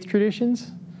faith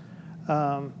traditions.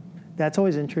 That's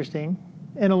always interesting.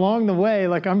 And along the way,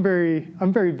 like I'm very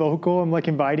vocal. I'm like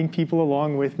inviting people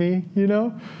along with me, you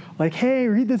know? Like, hey,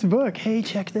 read this book. Hey,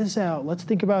 check this out. Let's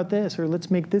think about this, or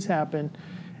let's make this happen.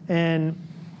 And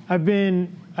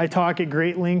I talk at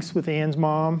great lengths with Anne's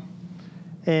mom.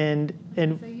 And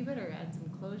So you better add some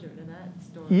closure to that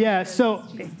story. Yeah, because so-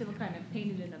 she's still kind of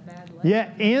painted in a bad light.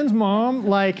 yeah, Anne's mom,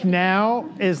 like now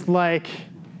is like,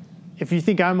 if you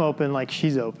think I'm open, like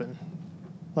she's open.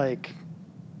 Like,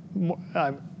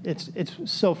 it's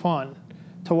so fun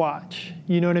to watch.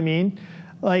 You know what I mean?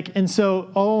 Like, and so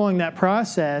all along that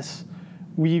process,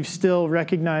 we've still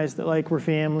recognized that like we're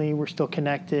family, we're still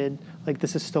connected, like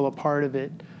this is still a part of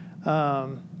it.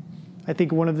 I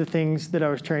think one of the things that I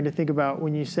was trying to think about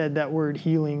when you said that word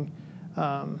healing,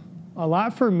 a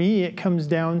lot for me, it comes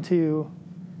down to,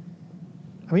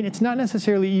 I mean, it's not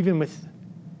necessarily even with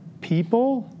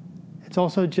people, it's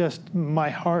also just my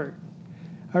heart.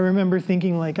 I remember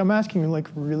thinking like, I'm asking like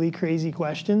really crazy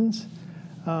questions,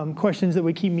 questions that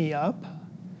would keep me up,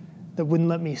 that wouldn't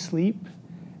let me sleep,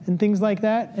 and things like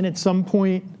that. And at some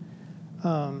point,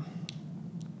 I'm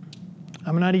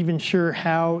not even sure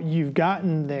how you've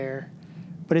gotten there,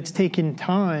 but it's taken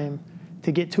time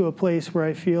to get to a place where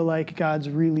I feel like God's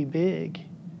really big,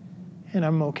 and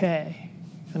I'm okay,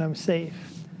 and I'm safe,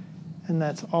 and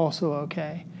that's also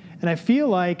okay. And I feel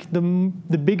like the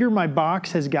bigger my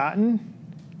box has gotten,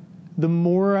 the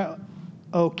more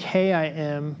okay I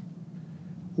am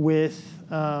with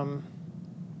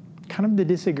kind of the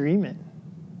disagreement.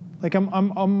 Like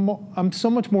I'm so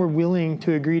much more willing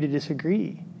to agree to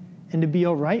disagree and to be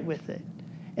all right with it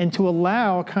and to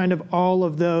allow kind of all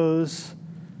of those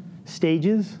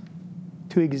stages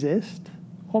to exist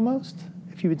almost,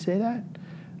 if you would say that.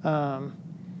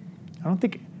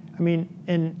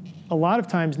 And a lot of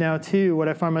times now too, what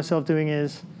I find myself doing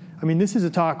is, this is a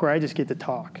talk where I just get to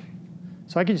talk.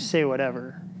 So I can just say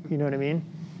whatever, you know what I mean?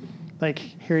 Like,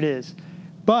 here it is.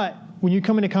 But when you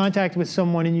come into contact with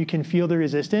someone and you can feel the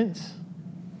resistance,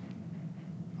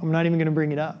 I'm not even going to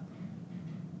bring it up,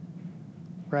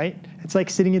 right? It's like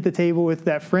sitting at the table with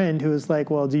that friend who is like,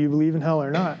 well, do you believe in hell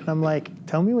or not? And I'm like,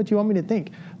 tell me what you want me to think.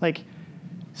 Like,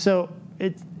 so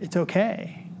it's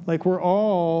okay. Like, we're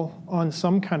all on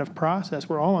some kind of process.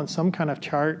 We're all on some kind of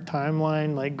chart,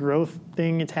 timeline, like growth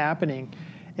thing. It's happening.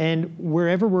 And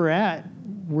wherever we're at,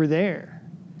 we're there,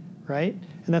 right?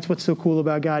 And that's what's so cool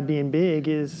about God being big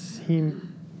is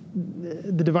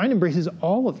the divine embraces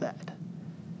all of that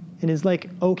and is like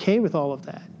okay with all of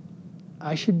that.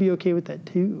 I should be okay with that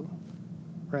too,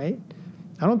 right?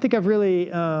 I don't think I've really,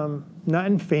 not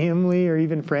in family or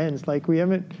even friends, like we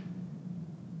haven't,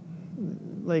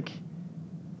 like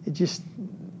it just,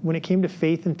 when it came to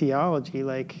faith and theology,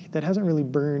 like that hasn't really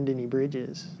burned any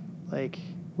bridges, like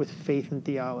with faith and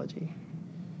theology,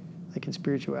 like in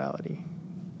spirituality.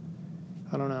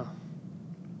 I don't know.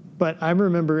 But I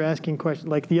remember asking questions,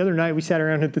 like the other night we sat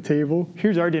around at the table.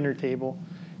 Here's our dinner table.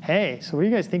 Hey, so what do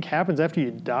you guys think happens after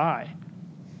you die?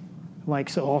 Like,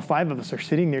 so all five of us are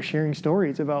sitting there sharing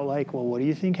stories about like, well, what do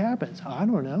you think happens? I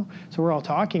don't know. So we're all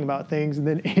talking about things, and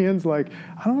then Anne's like,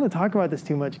 I don't want to talk about this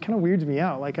too much. It kind of weirds me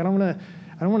out. Like, I don't want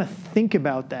to think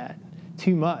about that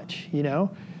too much, you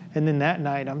know? And then that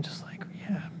night I'm just like,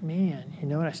 yeah, man, you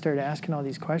know, and I started asking all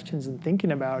these questions and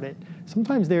thinking about it.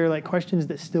 Sometimes they're like questions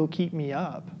that still keep me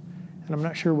up, and I'm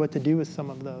not sure what to do with some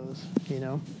of those, you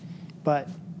know? But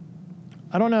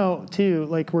I don't know, too,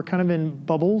 like we're kind of in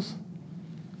bubbles,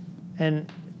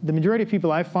 and the majority of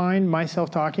people I find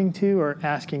myself talking to are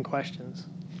asking questions,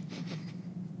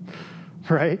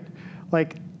 right?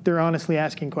 Like they're honestly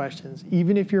asking questions.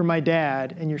 Even if you're my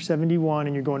dad and you're 71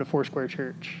 and you're going to Foursquare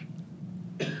Church,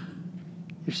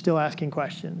 you're still asking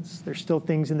questions. There's still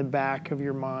things in the back of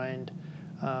your mind.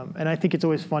 And I think it's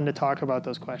always fun to talk about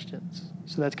those questions.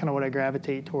 So that's kind of what I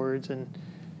gravitate towards. And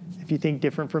if you think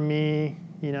different from me,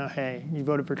 you know, hey, you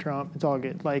voted for Trump, it's all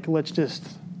good. Like, let's just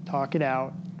talk it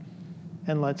out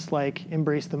and let's like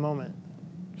embrace the moment.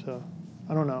 So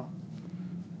I don't know.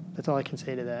 That's all I can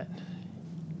say to that.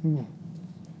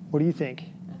 What do you think?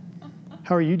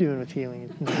 How are you doing with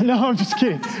healing? No, I'm just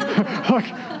kidding.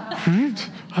 Like,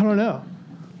 I don't know.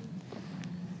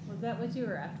 Was that what you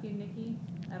were asking, Nikki,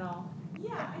 at all?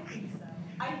 Yeah, I think so.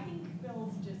 I think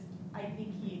I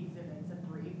think he exhibits a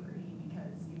bravery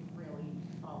because you really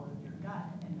followed your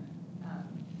gut, and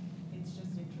it's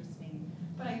just interesting.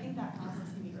 But I think that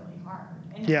process can be really hard,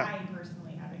 and Yeah. I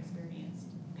personally have experienced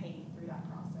pain through that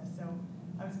process. So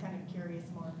I was kind of curious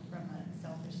more from a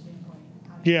selfish standpoint.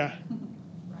 How do you Yeah.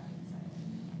 reconcile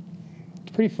it?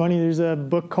 It's pretty funny. There's a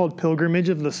book called Pilgrimage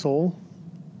of the Soul.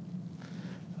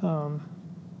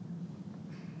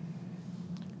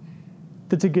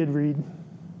 That's a good read.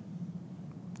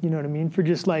 You know what I mean? For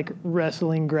just like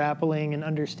wrestling, grappling, and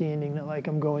understanding that like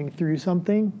I'm going through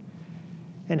something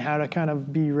and how to kind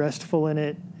of be restful in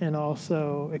it and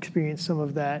also experience some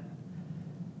of that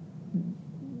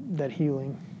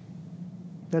healing.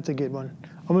 That's a good one.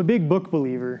 I'm a big book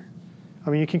believer. I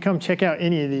mean, you can come check out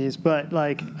any of these, but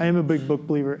like I am a big book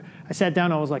believer. I sat down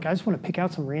and I was like, I just want to pick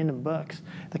out some random books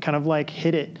that kind of like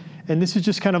hit it. And this is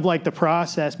just kind of like the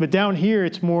process. But down here,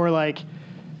 it's more like,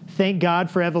 thank God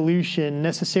for evolution,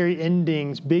 necessary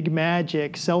endings, big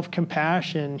magic,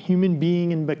 self-compassion, human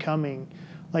being and becoming.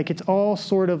 Like it's all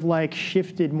sort of like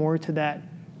shifted more to that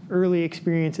early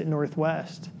experience at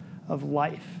Northwest of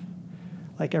life.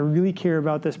 Like I really care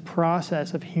about this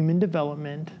process of human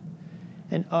development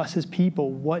and us as people.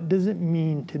 What does it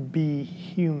mean to be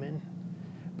human?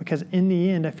 Because in the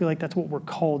end, I feel like that's what we're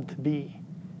called to be.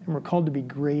 And we're called to be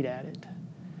great at it.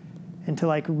 And to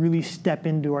like really step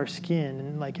into our skin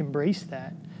and like embrace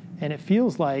that. And it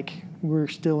feels like we're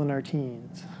still in our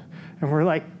teens. And we're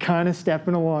like kind of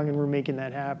stepping along and we're making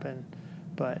that happen.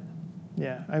 But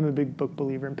yeah, I'm a big book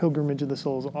believer. And Pilgrimage of the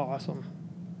Soul is awesome.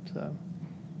 So,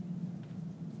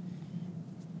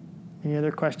 any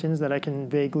other questions that I can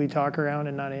vaguely talk around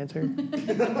and not answer?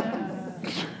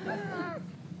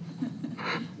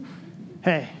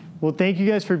 Hey, well, thank you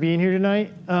guys for being here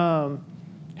tonight.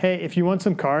 Hey, if you want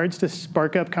some cards to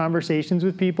spark up conversations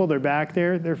with people, they're back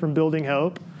there. They're from Building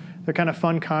Hope. They're kind of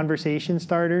fun conversation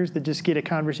starters that just get a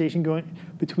conversation going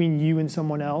between you and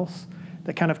someone else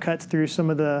that kind of cuts through some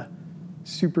of the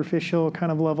superficial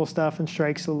kind of level stuff and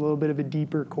strikes a little bit of a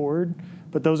deeper chord.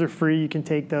 But those are free. You can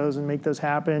take those and make those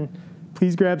happen.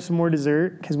 Please grab some more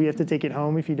dessert because we have to take it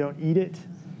home if you don't eat it.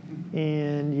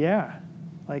 And yeah,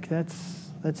 like that's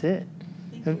it.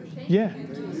 Yeah.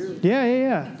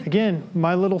 Again,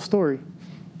 my little story.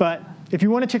 But if you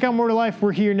want to check out More to Life,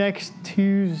 we're here next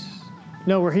Tuesday.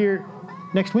 No, we're here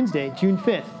next Wednesday, June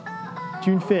 5th.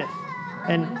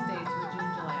 And Wednesdays for June,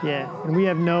 July. yeah, and we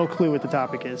have no clue what the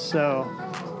topic is, so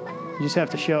you just have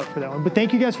to show up for that one. But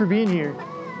thank you guys for being here.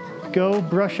 Go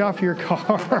brush off your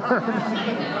car.